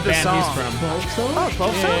saved the the band song. he's from. 12 Stone? Oh,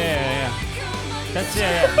 12 Yeah, Stone? yeah. That's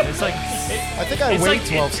It's like I think I it's weighed like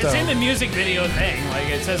 12 it's in stone. the music video thing. Like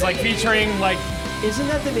it says like featuring like Isn't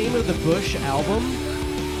that the name of the Bush album?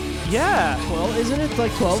 Yeah. Well, isn't it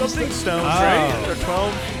like 12? Something stones, Oh. right? Or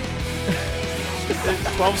 12.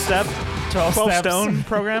 12 step. 12 steps. stone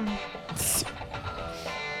program.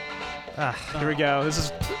 Here we go. This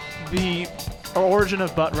is the origin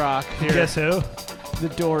of butt rock. Here. Guess who? The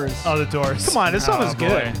Doors. Oh, the Doors. Come on, this song is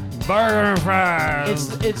good. Burger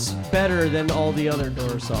fries. It's better than all the other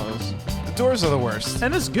Doors songs. The Doors are the worst.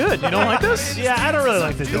 And it's good. You don't like this? Yeah, I don't really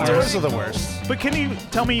like the The Doors. Doors are the worst. But can you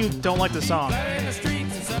tell me you don't like the song?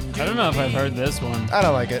 I don't know if I've heard this one. I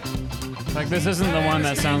don't like it. Like this isn't the one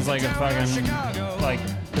that sounds like a fucking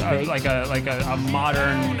like a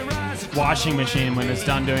modern washing machine when it's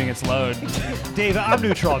done doing its load. Dave, I'm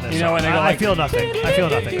neutral on this. You know when they go I like, feel nothing. I feel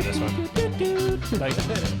nothing in this one. Like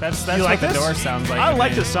that's You like what the this? Doors sounds like. I to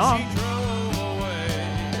like me. this song.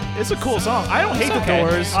 It's a cool song. I don't hate okay. the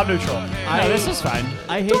Doors. I'm neutral. No, this is fine.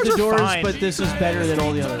 I hate Doors the are Doors, fine. but this is better than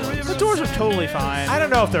all the other ones. The Doors are totally fine. I don't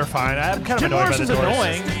know if they're fine. I'm kind of Jim annoyed by Morrison's the Doors.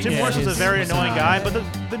 annoying. Jim Yeah, Morrison's a he's- very he's annoying annoying. guy,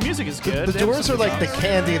 but the music is good. The They have Doors some are good like the songs.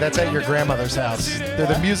 candy that's at your grandmother's house. They're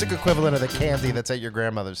the music equivalent of the candy that's at your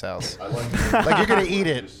grandmother's house. Like you're gonna eat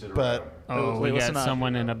it, but Oh, Wait, we listen got up.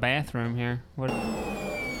 someone in a bathroom here. What?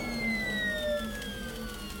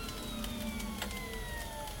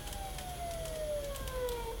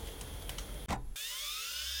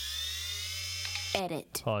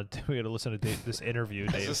 Edit. Hold on, we got to listen to this interview,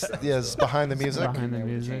 Dave. yeah, it's behind the music. Behind the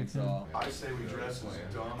music. I say we dress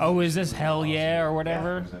as dumb. Oh, is this Hell Yeah or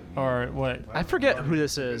whatever? Or what? I forget who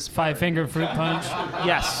this is. Five Finger Fruit Punch?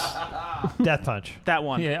 Yes, Death Punch. that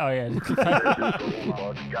one. Yeah, oh yeah.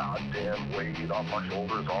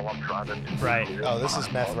 Right. Oh, this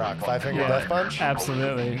is Meth Rock. Five Finger Yeah, Death Punch.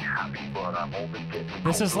 Absolutely.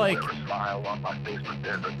 This is like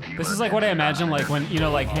what I imagine like when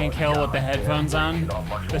like Hank Hill with the headphones on.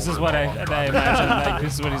 This is what I imagine. Like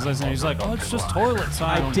this is what he's listening. He's like, oh, it's just toilet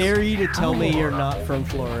I sounds. dare you to tell me you're not from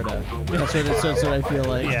Florida. That's what I feel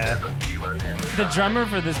like. Yeah. The drummer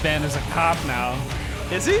for this band is a cop now.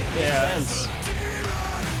 Is he? Yeah.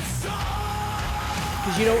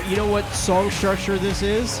 Because you know what song structure this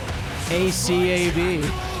is? ACAB.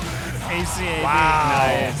 ACAB. Wow.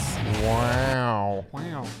 Nice. Wow.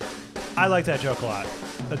 Wow. I like that joke a lot.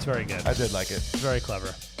 That's very good. I did like it. It's very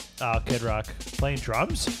clever. Oh, Kid Rock playing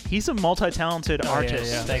drums. He's a multi-talented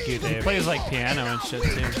artist. yeah. Thank you, He Dave. plays like piano and shit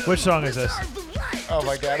too. Which song is this? Oh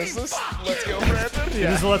my God, is this Let's Go Brandon? Is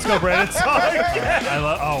this the Let's Go Brandon song? I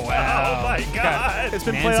love. Oh wow. Oh my God. It's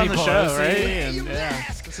been Nancy played on the show, Pelosi right? And, yeah.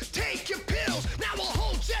 Take your pills. Now a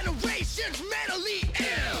whole generation's mentally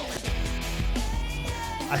ill.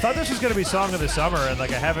 I thought this was going to be Song of the Summer, and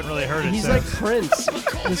like I haven't really heard it He's since. like Prince.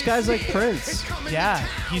 This guy's like Prince. Yeah,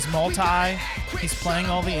 he's multi. He's playing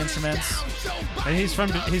all the instruments. And he's from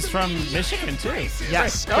Michigan too.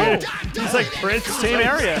 Yes. Oh, Oh, he's like Prince. same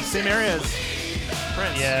area. Same area as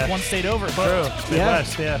Prince. Yeah. One state over. True.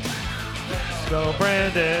 Midwest, yeah. Let's go,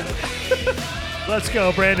 Brandon. Let's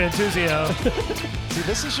go, Brandon Tuzio. See,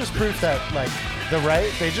 this is just proof that like the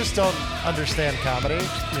right, they just don't understand comedy.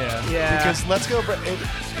 Yeah. Yeah. Because Let's Go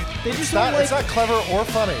They it's just not don't like. it's not clever or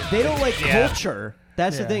funny. They don't like Yeah. culture.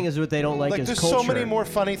 That's the thing is what they don't like is There's culture. so many more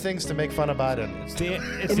funny things to make fun of Biden. It's the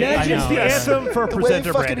Imagine anthem for The way he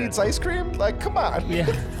Presenter fucking Brandon. eats ice cream? Like, come on. Yeah.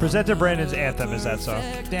 Presenter Brandon's anthem is that song.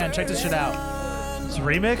 Dan, check this shit out. It's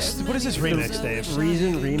remixed? What is this remix, Dave?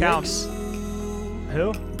 Reason remix. Counts.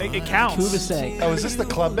 Who? It counts. Hoobastank. Oh, is this the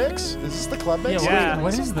club mix? Is this the club mix? Yeah.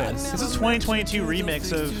 What is this? This is 2022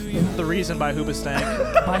 remix of The Reason by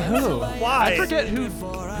Hoobastank. By who? I Why? forget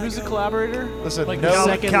who's the collaborator. Listen, Like no,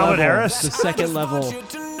 Second Calvin level. Harris? The second level.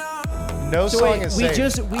 no So song wait, is we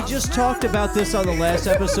safe. just talked about this on the last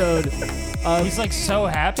episode. He's like so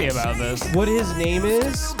happy about this. What his name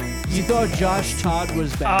is? You thought Josh Todd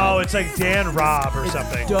was bad. Oh, it's like Dan Robb or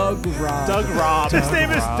something. Doug Robb. Doug Robb. His name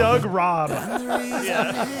is Doug Robb.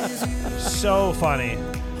 Yeah. So funny.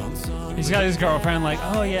 He's got his girlfriend like,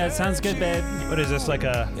 oh yeah, it sounds good, babe. What is this, like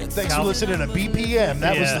a... Thanks for listening to BPM.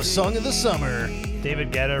 That was Yeah. the song of the summer.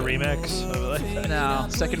 David Guetta remix? No,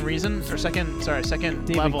 second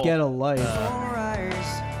David level. Get a Life.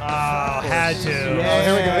 Oh, had to. Oh,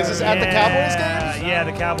 here we go. Is this at the Cowboys game? Yeah,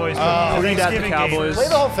 the Cowboys. Read at the Thanksgiving Cowboys. Play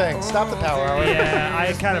the whole thing. Stop the power hour. game. Yeah,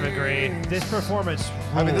 I kind of agree. This performance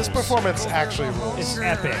I mean, this rules. performance actually rules. It's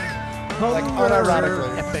epic. Like,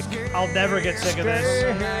 unironically. Epic. I'll never get sick of this.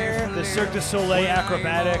 The Cirque du Soleil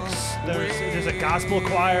acrobatics. There's a gospel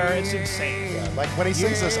choir. It's insane. Like, when he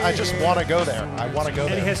sings this, I just want to go there. I want to go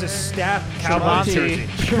And he there. has a staff Cowboys Tremonti.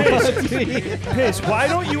 jersey. Piz, why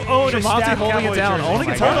don't you own a Tremonti staff holding it Cowboys down. jersey? Only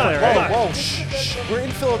guitar Hold on, player, hold right? on. Whoa, shh, shh. We're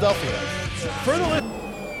in Philadelphia. For the list.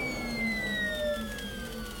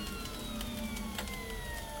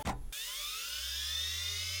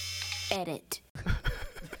 Edit.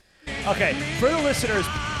 Okay, for the listeners,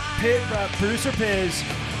 producer Piz,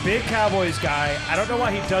 big Cowboys guy. I don't know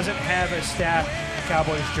why he doesn't have a staff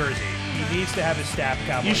Cowboys jersey. He needs to have a staff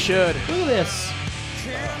Cowboys. You should. Look at this.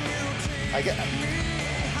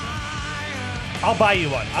 I'll buy you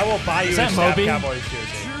one. I will buy you a staff Moby? Cowboys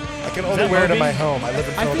jersey. I can only wear it at my home. I live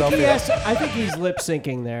in Philadelphia. I think he's lip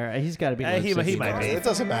syncing there. He's got to be. He lip-syncing might be. It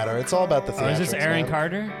doesn't matter. It's all about the Oh, is this theatrics, Aaron man.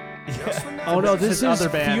 Carter? Oh no, this is other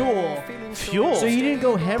band. Fuel. Fuel. So you didn't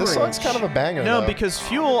go hemorrhage. This song's kind of a banger. No, though. because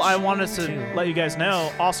Fuel, I wanted to let you guys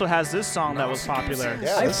know, also has this song that was popular.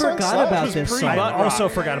 Yeah, I this song forgot slaps. about It was this pre-butt song. I also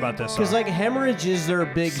forgot about this song. Because like hemorrhage is their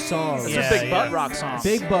big song. It's Yeah, a big yeah. butt rock song.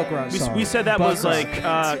 Big butt rock song. We said that Butt was rock.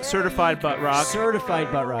 like certified butt rock.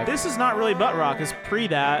 Certified butt rock. This is not really butt rock. It's pre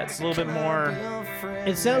that. It's a little bit more.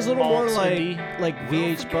 It sounds a little more Alt like indie.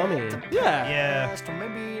 VH Bummy. Yeah. Yeah.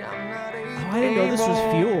 Oh, I didn't know this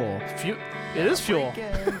was Fuel. It is Fuel.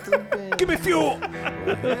 Give me fuel.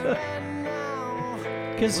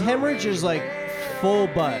 Because hemorrhage is like full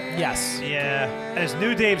butt. Yes. Yeah. As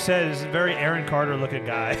New Dave said, is a very Aaron Carter looking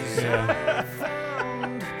guy. Yeah.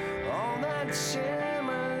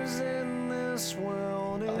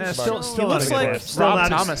 Still He not looks a good like one. Still Rob not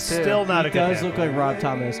Thomas, too. Still not a He good does band. look like Rob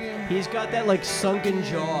Thomas. He's got that like sunken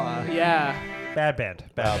jaw. Yeah. Bad band.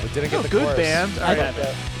 Bad. We didn't get the Good chorus. band.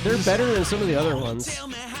 They're better than some of the other ones.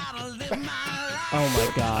 Oh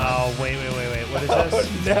my god. Oh, wait. What is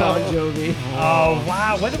this? Bon Jovi. Oh,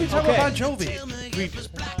 wow. When did we talk Okay. about Bon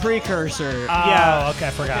Jovi? Precursor. Oh, okay, I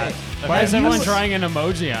forgot. Why is Have you everyone s- drawing an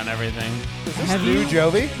emoji on everything? Have New you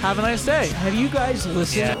Jovi? Have a nice day. have you guys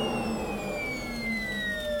listened?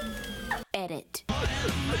 Edit.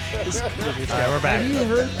 Yeah, we're back. Have you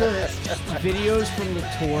heard the videos from the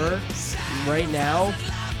tour right now?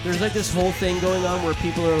 There's like this whole thing going on where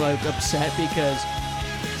people are like upset because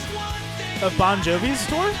Of Bon Jovi's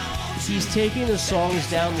tour? he's taking the songs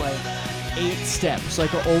down like 8 steps,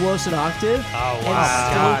 like almost an octave, Oh, and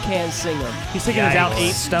wow. still can't sing them. He's taking it down Yikes.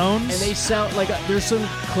 8 stones. And they sound like there's some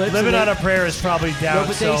clips. Living and on a Prayer is probably down no,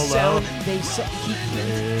 but so they sound. low. They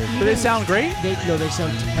sound. Do they sound great? They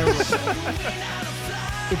sound terrible.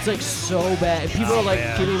 It's like so bad. People are like,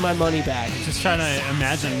 man. "Give me my money back." Just trying to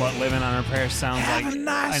imagine what Living on a Prayer sounds like an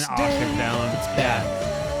octave down. It's Bad.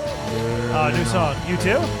 Oh, new song. You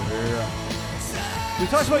too? We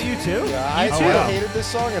talked about you too? Yeah, I hated this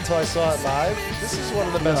song until I saw it live. This is one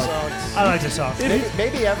of the best songs. I like this song.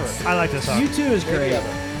 Maybe ever. I like this song. You too is Maybe great. ever.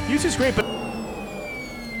 YouTube's great, but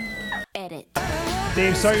Edit.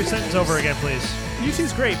 Dave, start your sentence over again, please.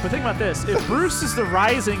 YouTube's great. But think about this: if Bruce is the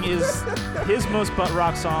Rising is his most butt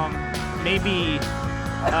rock song, maybe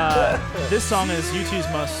this song is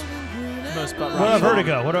YouTube's most butt rock. What about song.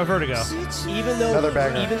 Vertigo? What about Vertigo? Even though Another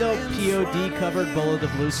banger. POD covered "Bullet the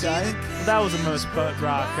Blue Sky," That was the most butt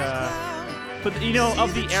rock. But you know,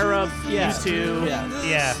 of the era of YouTube,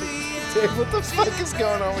 Yeah. Dave, what the fuck is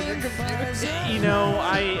going on with your computer? you know,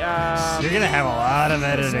 You're gonna have a lot of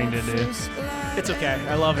editing to do. it's okay.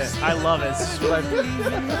 I love it. I love it. It's what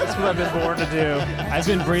I've been born to do. I've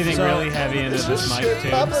been breathing really heavy into this mic too,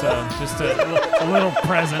 so just a little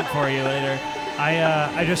present for you later.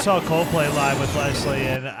 I just saw Coldplay live with Leslie,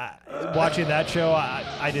 and watching that show,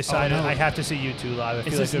 I decided Oh, no. I have to see you two live. I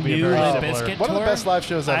feel Is like this it would be new very Limp similar. Bizkit One of the tour? best live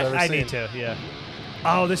shows I've ever I seen. need to, yeah.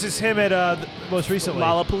 Oh, this is him at most recently.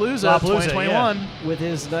 Lollapalooza 2021. yeah. with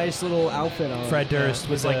his nice little outfit on. Fred Durst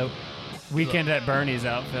With with like a Weekend at Bernie's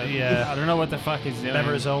outfit. Yeah. I don't know what the fuck he's doing.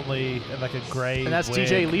 members only, and like a gray. And that's wig.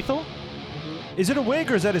 DJ Lethal? Is it a wig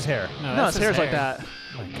or is that his hair? No, No, that's his hair's like hair. that.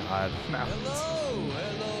 Oh my God. No.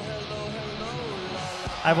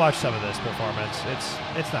 I've watched some of this performance.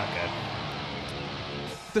 It's not good.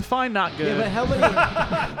 Define not good. Yeah, but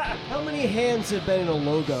how many hands have been in a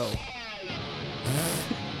logo?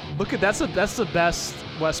 Look at that's the best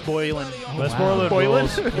Wes Boylan. Wes Borland Boylan.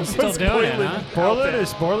 rules. He's still doing it, huh?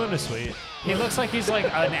 Borland is sweet. He looks like he's like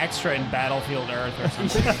an extra in Battlefield Earth or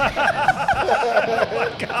something. Oh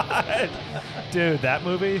my God, dude, that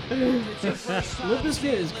movie. Limp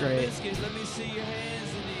Bizkit is great.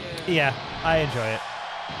 Yeah, I enjoy it.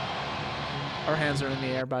 Our hands are in the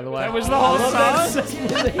air, by the way. That was the whole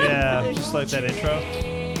song? Yeah, just like that intro.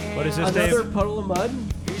 What is this, Another Dave? puddle of mud.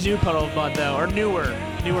 New Puddle of Mud, though, or newer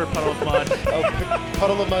Puddle of Mud. Oh,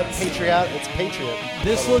 Puddle of Mud, Patriot. It's Patriot.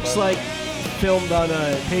 This looks like filmed on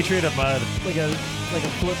a Patriot of Mud. like a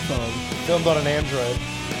flip phone. Filmed on an Android.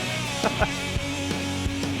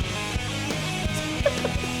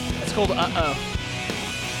 It's called Uh-Oh.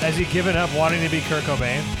 Has he given up wanting to be Kurt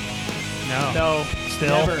Cobain? No. No.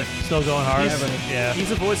 Still? Never. Still going hard? He's, Yeah. he's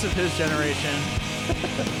the voice of his generation.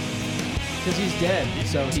 Because he's dead,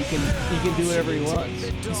 so he can do whatever he wants.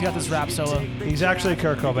 He's got this rap solo. He's actually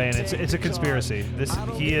Kurt Cobain. It's a conspiracy.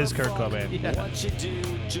 He is Kurt Cobain. Yeah. What you do,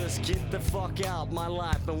 just get the fuck out my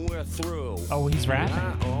life and we're through. Oh, he's rapping.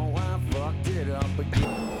 Oh, I fucked it up again.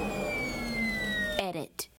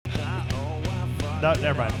 Edit. No,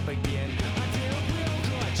 never mind.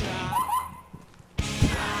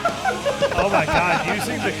 Oh my God!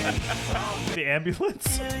 Using the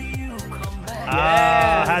ambulance.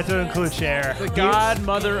 Had to include Cher. The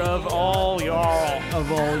godmother of all Jarl.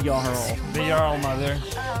 Of all Jarl. The Jarl mother.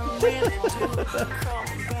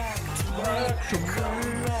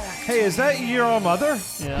 Hey, is that your own mother?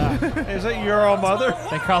 Yeah. Is that your own mother?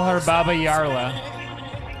 They call her Baba Yarla.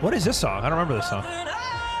 What is this song? I don't remember this song.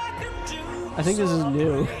 I think this is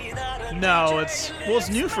new. No, it's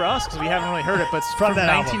new for us because we haven't really heard it, but it's From from that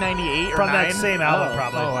album. 1998 or From 9. that same album,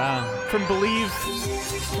 probably. Oh, wow. From Believe,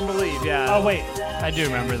 yeah. Oh wait, I do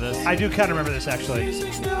remember this. I do kind of remember this actually.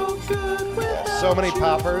 So many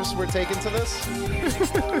poppers were taken to this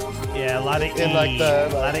Yeah, a lot of in like the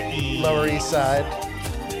a lot of E. Lower East Side.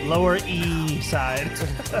 Lower E side.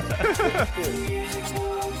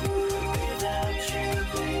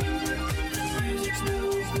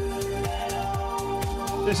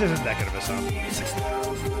 This isn't that good of a song.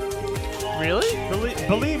 Really?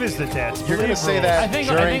 Believe is the test. You're gonna say rules. that I think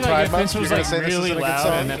during like Pride if Month. this You're was gonna like say this really isn't a good loud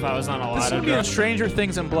song. and if I was on a lot This of would be on Stranger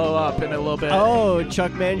Things and blow up in a little bit. Oh,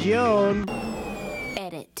 Chuck Mangione.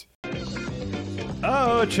 Edit.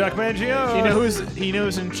 Oh, Chuck Mangione. He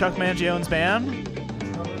knows in Chuck Mangione's band?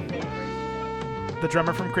 The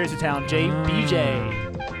drummer from Crazy Town, JBJ.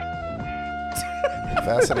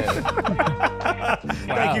 Fascinating.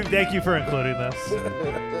 Thank you for including this.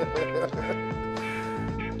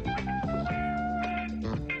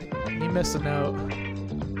 You missed a note.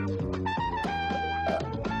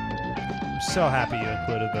 I'm so happy you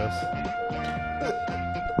included this.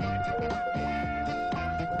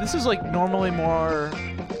 This is like normally more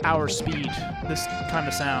our speed. This kind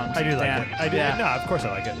of sound. I do like Dan. it. I do. Yeah. No, of course I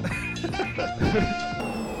like it.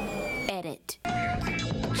 Edit.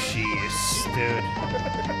 Jeez, dude.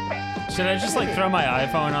 Should I just like throw my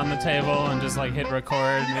iPhone on the table and just like hit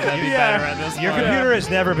record? Maybe that'd be better at this Your point. computer has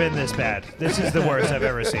never been this bad. This is the worst I've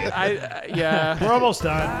ever seen. Yeah. We're almost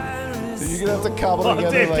done. You're gonna have to cobble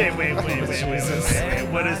together Dave, like. wait.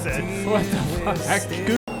 What is it? What the fuck?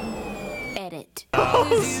 Edit. Oh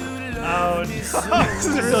no. This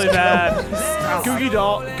is really bad. Goo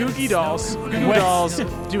Goo Dolls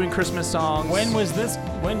doing Christmas songs. When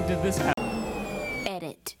did this happen?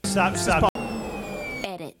 Edit. Stop.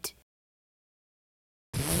 Edit.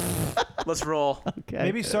 Let's roll. Okay.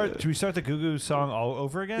 Maybe should we start the Goo Goo song all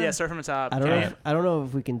over again? Yeah, start from the top. I don't know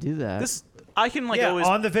if we can do that. I can like yeah, always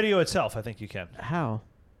on the video itself, I think you can. How?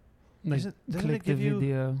 Doesn't Click it give the you?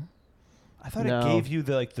 video. I thought No. it gave you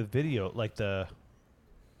the video, like the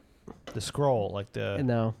scroll, like the.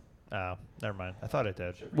 No. Oh, never mind. I thought it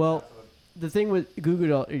did. Well, the thing with Goo Goo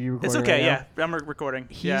Dolls, are you recording? It's okay, right now? yeah. I'm recording.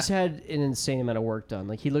 He's had an insane amount of work done.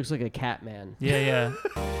 Like he looks like a cat man. Yeah.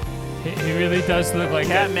 He really does look like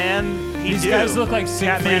Catman. These guys look like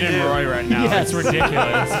Siegfried and Roy right now. Yes. It's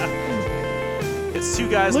ridiculous. It's two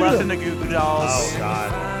guys Look at left in the Goo Goo Dolls. Oh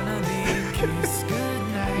God.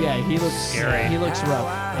 Yeah, he looks Scary. He looks rough.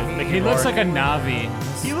 He looks like a Navi.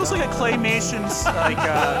 He looks like a Claymation's like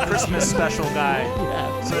Christmas special guy.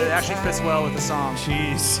 Yeah. So it actually fits well with the song.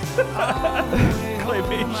 Jeez.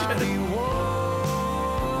 Claymation.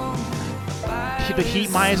 The Heat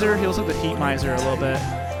Miser. He looks like the Heat Miser a little bit.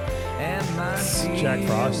 Jack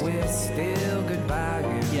Frost.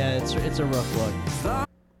 Yeah, it's a rough look.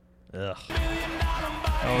 Ugh.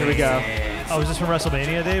 Here we go. Oh, is this from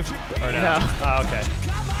WrestleMania, Dave? Or no? No. Oh, okay.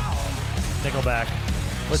 Nickelback.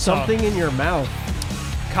 What Something song? in your mouth.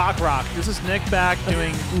 Cock Rock. This is Nick Back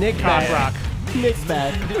doing Nick Cock Back. Rock. Nick's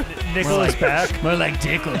back. Nicholas back. More like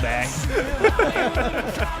Tickleback.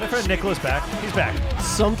 My friend Nicholas back. He's back.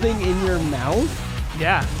 Something in your mouth?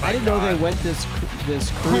 Yeah. I didn't know they went this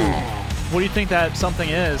crude. What do you think that something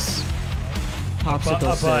is?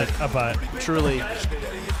 Popsicle stick. A butt. Truly.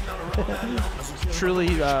 Truly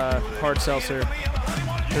hard seltzer.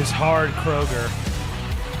 There's hard Kroger.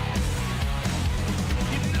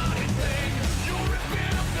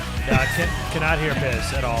 No, I cannot hear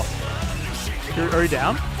Biz at all. Are you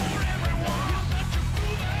down?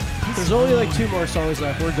 There's only like 2 more songs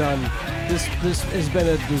left. We're done. This has been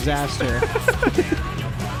a disaster.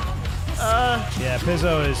 Yeah,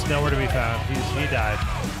 Pizzo is nowhere to be found. He died.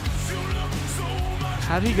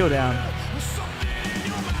 How did he go down?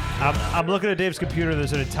 I'm looking at Dave's computer.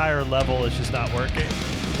 There's an entire level that's just not working.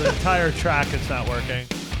 There's an entire track that's not working.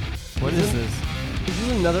 What is this? Is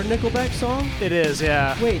this another Nickelback song? It is,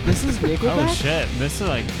 yeah. Wait, this is Nickelback? Oh shit!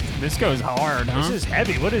 This goes hard, huh? This is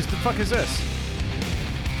heavy. What is the fuck is this?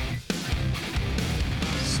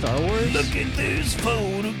 Star Wars? Look at this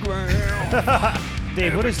photograph.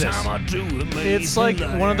 Dave, what is this? It's like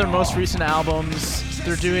one of their most recent albums.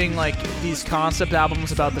 They're doing like these concept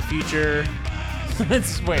albums about the future.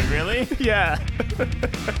 Wait, really? Yeah.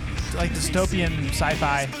 Like dystopian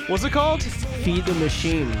sci-fi. What's it called? Feed the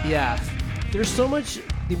Machine. Yeah. There's so much.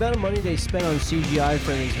 The amount of money they spent on CGI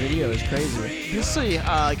for this video is crazy. This is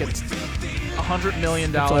like a $100 million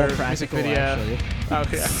It's all music practical, video. actually.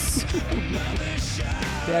 Okay.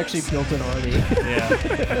 They actually built an army. Yeah.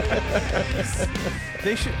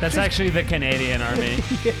 They should. That's actually the Canadian Army.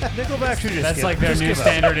 Nickelback should just. That's like their new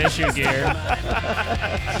standard issue gear.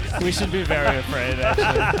 We should be very afraid,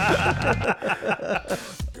 actually.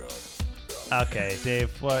 Okay,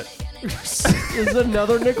 Dave. What? Is it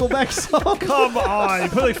another Nickelback song? Come on! You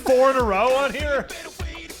put like 4 in a row on here.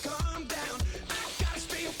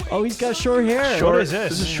 Oh, he's got short hair. What is this?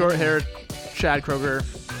 This is short-haired Chad Kroger.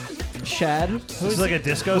 Shad? This is like a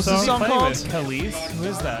disco What's song. this song called? Khalees? Who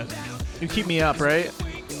is that? You Keep Me Up, right?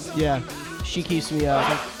 Yeah. She keeps me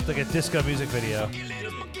up. It's like a disco music video.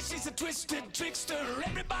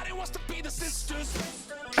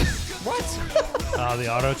 What? Oh,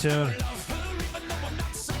 the auto tune.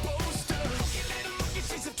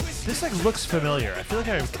 This like looks familiar. I feel like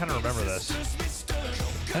I kind of remember this.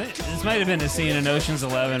 This might have been a scene in Ocean's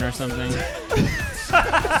 11 or something.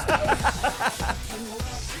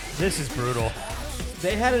 This is brutal.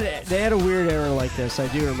 They had a weird era like this. I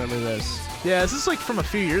do remember this. Yeah, this is like from a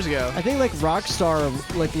few years ago. I think like Rockstar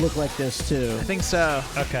like looked like this too. I think so.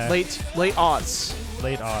 Okay. Late aughts.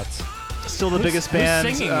 Late aughts. Still the biggest who's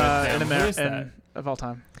band singing with them? in Who is America of all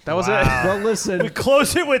time. That was Wow. it. Well, listen. We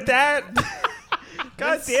close it with that.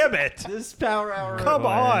 God damn it! This Power Hour. Come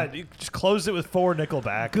on! You just closed it with 4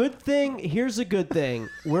 Nickelback. Good thing. Here's a good thing.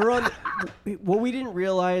 We're on. What we didn't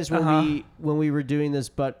realize when we were doing this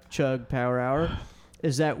butt chug Power Hour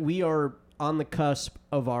is that we are on the cusp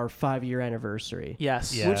of our 5-year anniversary.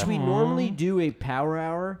 Yes. Yeah. Which we normally do a Power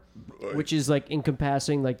Hour, which is like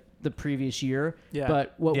encompassing like the previous year. Yeah.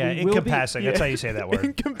 But what Yeah, we will incapaciting. That's how you say that word.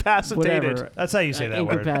 Incapacitated. Whatever. That's how you say that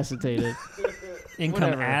word. Incapacitated.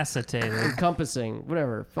 Incapacitated. Encompassing.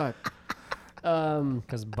 Whatever. Fuck.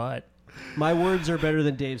 Because butt. My words are better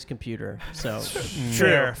than Dave's computer. So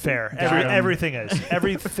Fair. Everything is.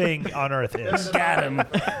 Everything on earth is. Got him.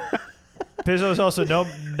 Pizzo's also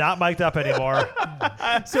not mic'd up anymore.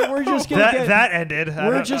 So we're just gonna that ended.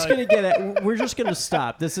 We're just gonna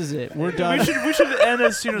stop. This is it. We're done. We should end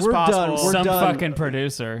as soon as We're possible. done. We're Some done. fucking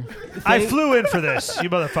producer. I flew in for this, you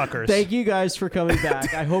motherfuckers. Thank you guys for coming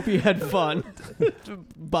back. I hope you had fun.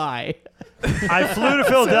 Bye. I flew to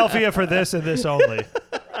Philadelphia for this and this only.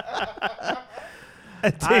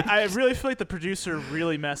 I really feel like the producer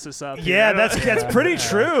really messed this up. here. Yeah, that's pretty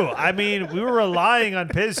true. I mean, we were relying on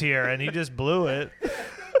Piz here, and he just blew it.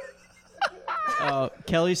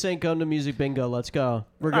 Kelly's saying come to Music Bingo. Let's go.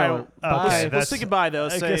 We're All right, going. okay, Bye. Let's say goodbye, though.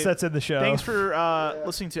 I guess that's in the show. Thanks for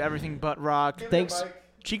listening to Everything But Rock. Thanks.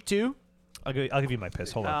 Cheek 2. I'll give you my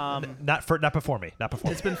piss. Hold on. Not before me. Not before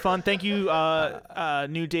me. It's been fun. Thank you,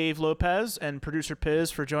 new Dave Lopez and producer Piz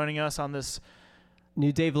for joining us on this.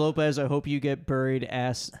 New Dave Lopez. I hope you get buried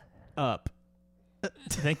ass up.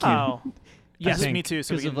 Thank you. Oh, yes, think me too.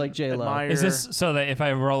 So we because of can like J-Lo. admire. Is this so that if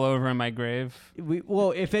I roll over in my grave?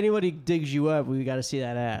 Well, if anybody digs you up, we got to see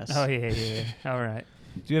that ass. Oh yeah. All right.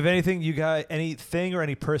 Do you have anything anything or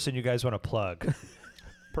any person you guys want to plug?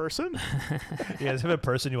 person? You guys have a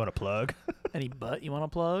person you want to plug? Any butt you want to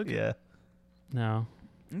plug? Yeah. No.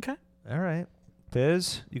 Okay. All right.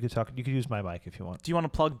 Biz, you could talk. You could use my mic if you want. Do you want to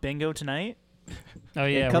plug bingo tonight? Oh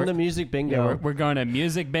yeah. Come to Music Bingo. Yeah, we're going to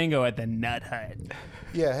Music Bingo at the Nut Hut.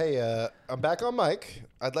 Yeah, hey, I'm back on mic.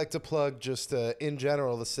 I'd like to plug just in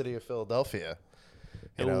general the city of Philadelphia.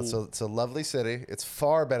 You know, it's a lovely city. It's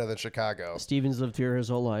far better than Chicago. Steven's lived here his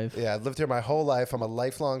whole life. Yeah, I've lived here my whole life. I'm a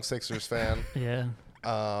lifelong Sixers fan. Yeah.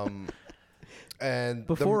 And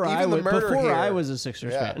Before I was a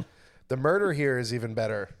Sixers fan. The murder here is even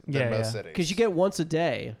better than most cities. Because you get once a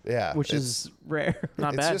day. Yeah, which is rare.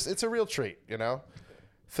 Not bad. It's a real treat, you know.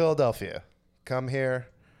 Philadelphia, come here,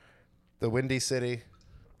 the Windy City.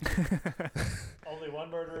 Only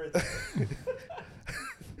one murderer.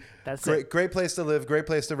 That's great place to live. Great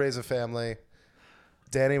place to raise a family.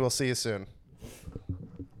 Danny, we'll see you soon.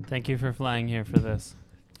 Thank you for flying here for this.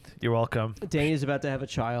 You're welcome. Danny's about to have a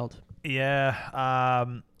child.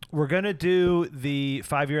 Yeah. We're gonna do the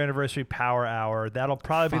 5-year anniversary Power Hour. That'll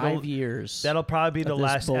probably be 5 years. That'll probably be the this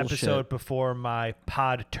last bullshit. episode before my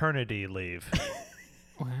podternity leave.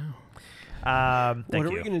 Thank what are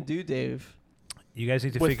you. we gonna do, Dave? You guys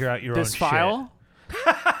need to With figure out your own this file?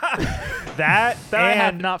 That I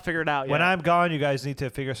have and not figured out yet. when I'm gone, you guys need to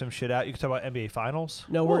figure some shit out. You can talk about NBA Finals.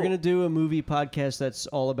 No, we're gonna do a movie podcast that's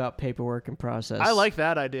all about paperwork and process. I like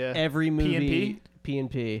that idea. Every movie. P&P?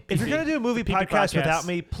 P&P. If you're gonna do a movie PP podcast podcast. without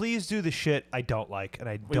me, please do the shit I don't like and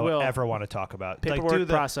I We don't will. ever want to talk about. Paperwork like do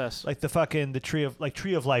the process. like the fucking Tree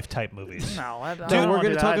of Life type movies. No, I Dude, don't we're wanna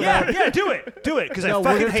gonna do talk that. about- Yeah, do it because No, I we're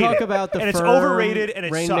fucking gonna hate talk it. about The and it's Firm, overrated and it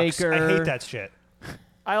sucks. I Rainmaker. hate that shit.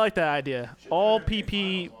 I like that idea. All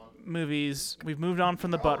PP movies. We've moved on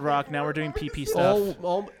from the butt rock. Now we're doing PP stuff.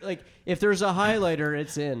 All like if there's a highlighter,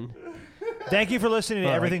 it's in. Thank you for listening to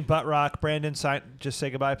Bye. Everything But Rock. Brandon, just say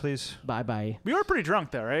goodbye, please. Bye bye. We were pretty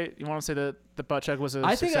drunk though, right? You want to say that the butt chug was a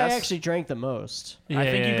I success? think I actually drank the most. I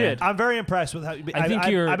think you did. I'm very impressed with how. I think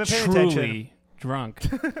you're I've been paying truly attention. drunk.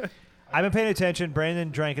 I've been paying attention. Brandon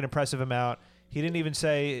drank an impressive amount. He didn't even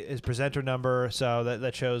say his presenter number, so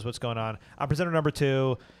that shows what's going on. I'm presenter number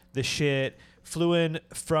 2. The shit flew in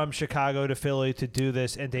from Chicago to Philly to do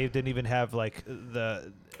this, and Dave didn't even have like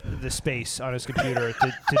the space on his computer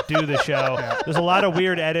to do the show. There's a lot of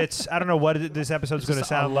weird edits. I don't know what this episode's going to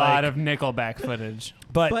sound a like. lot of Nickelback footage.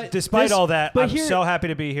 But despite this- all that, but I'm here- so happy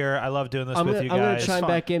to be here. I love doing this I'm with gonna, you I'm gonna guys. chime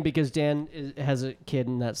back in because Dan has a kid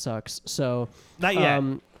and that sucks. So Not yet.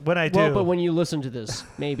 When I well, do. but when you listen to this,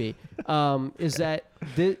 maybe is that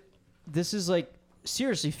this is like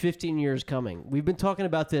seriously 15 years coming. We've been talking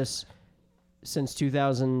about this since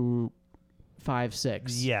 2005-6.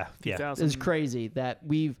 Yeah. It's crazy that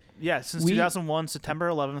we've since 2001 September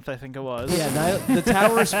 11th I think it was. Yeah, the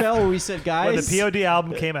Towers fell where we said, guys, When the POD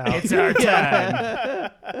album came out. It's our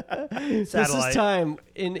time. This is time.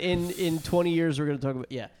 In 20 years we're going to talk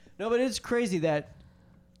about No, but it's crazy that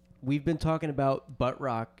we've been talking about butt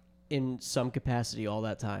rock in some capacity all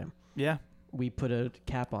that time. Yeah. We put a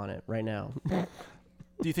cap on it right now.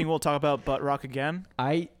 Do you think we'll talk about butt rock again?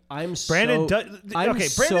 I'm Brandon so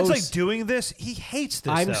Brandon's like doing this. He hates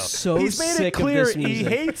this. I'm though. so He's made sick it clear of this he music.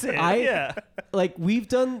 hates it. Yeah. Like we've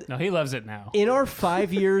done No, he loves it now. in our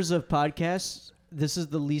 5 years of podcasts. This is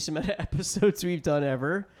the least amount of episodes we've done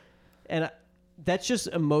ever, and that's just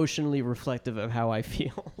emotionally reflective of how I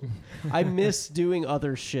feel. I miss doing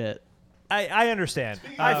other shit. I understand.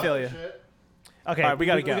 I feel you. Okay, All right, we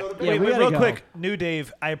gotta go. Yeah, we gotta real go. quick, New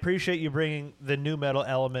Dave. I appreciate you bringing the new metal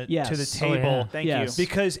element Yes. to the Oh, yeah. table. Thank Yes. you.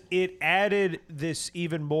 because it added this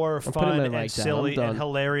even more putting my fun mic down. and silly I'm done. and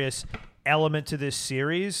hilarious element to this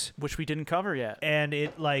series, Which we didn't cover yet. and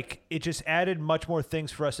it just added much more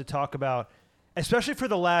things for us to talk about, especially for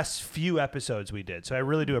the last few episodes we did. So I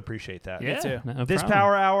really do appreciate that. Yeah, too. no This problem.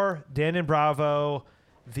 Power Hour, Dan and Bravo,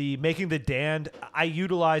 the Making the Damned,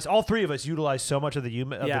 all three of us utilize so much of the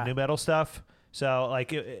new metal stuff. So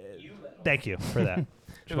thank you for that.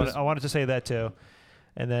 I wanted to say that too.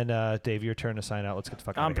 And then Dave, your turn to sign out. Let's get the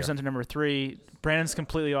fuck out I'm of here. presenter number 3. Brandon's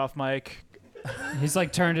completely off mic. He's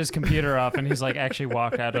like turned his computer off and he's like actually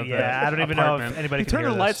walked out of the I don't even know apartment. if anybody He can turned hear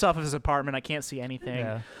the this. lights off of his apartment. I can't see anything.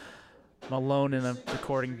 Yeah. I'm alone in a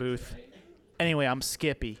recording booth. Anyway, I'm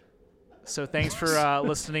Skippy. So thanks for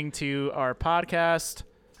listening to our podcast.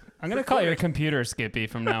 I'm going to call your computer Skippy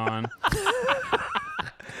from now on.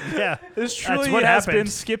 Yeah, This that's truly what has happened. been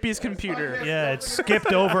Skippy's computer. Yeah, it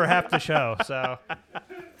skipped over half the show. So,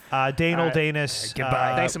 Daniel right. Danis,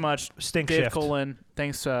 Goodbye. Thanks so much, Stink Dave shift. Colin.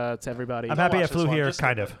 Thanks to everybody. I'm happy I watch this flew one. here, Just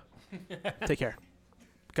kind of. Take care.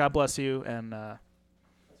 God bless you, and let's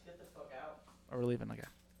get the fuck out. Or we're leaving. Okay.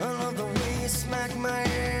 I love the way you smack my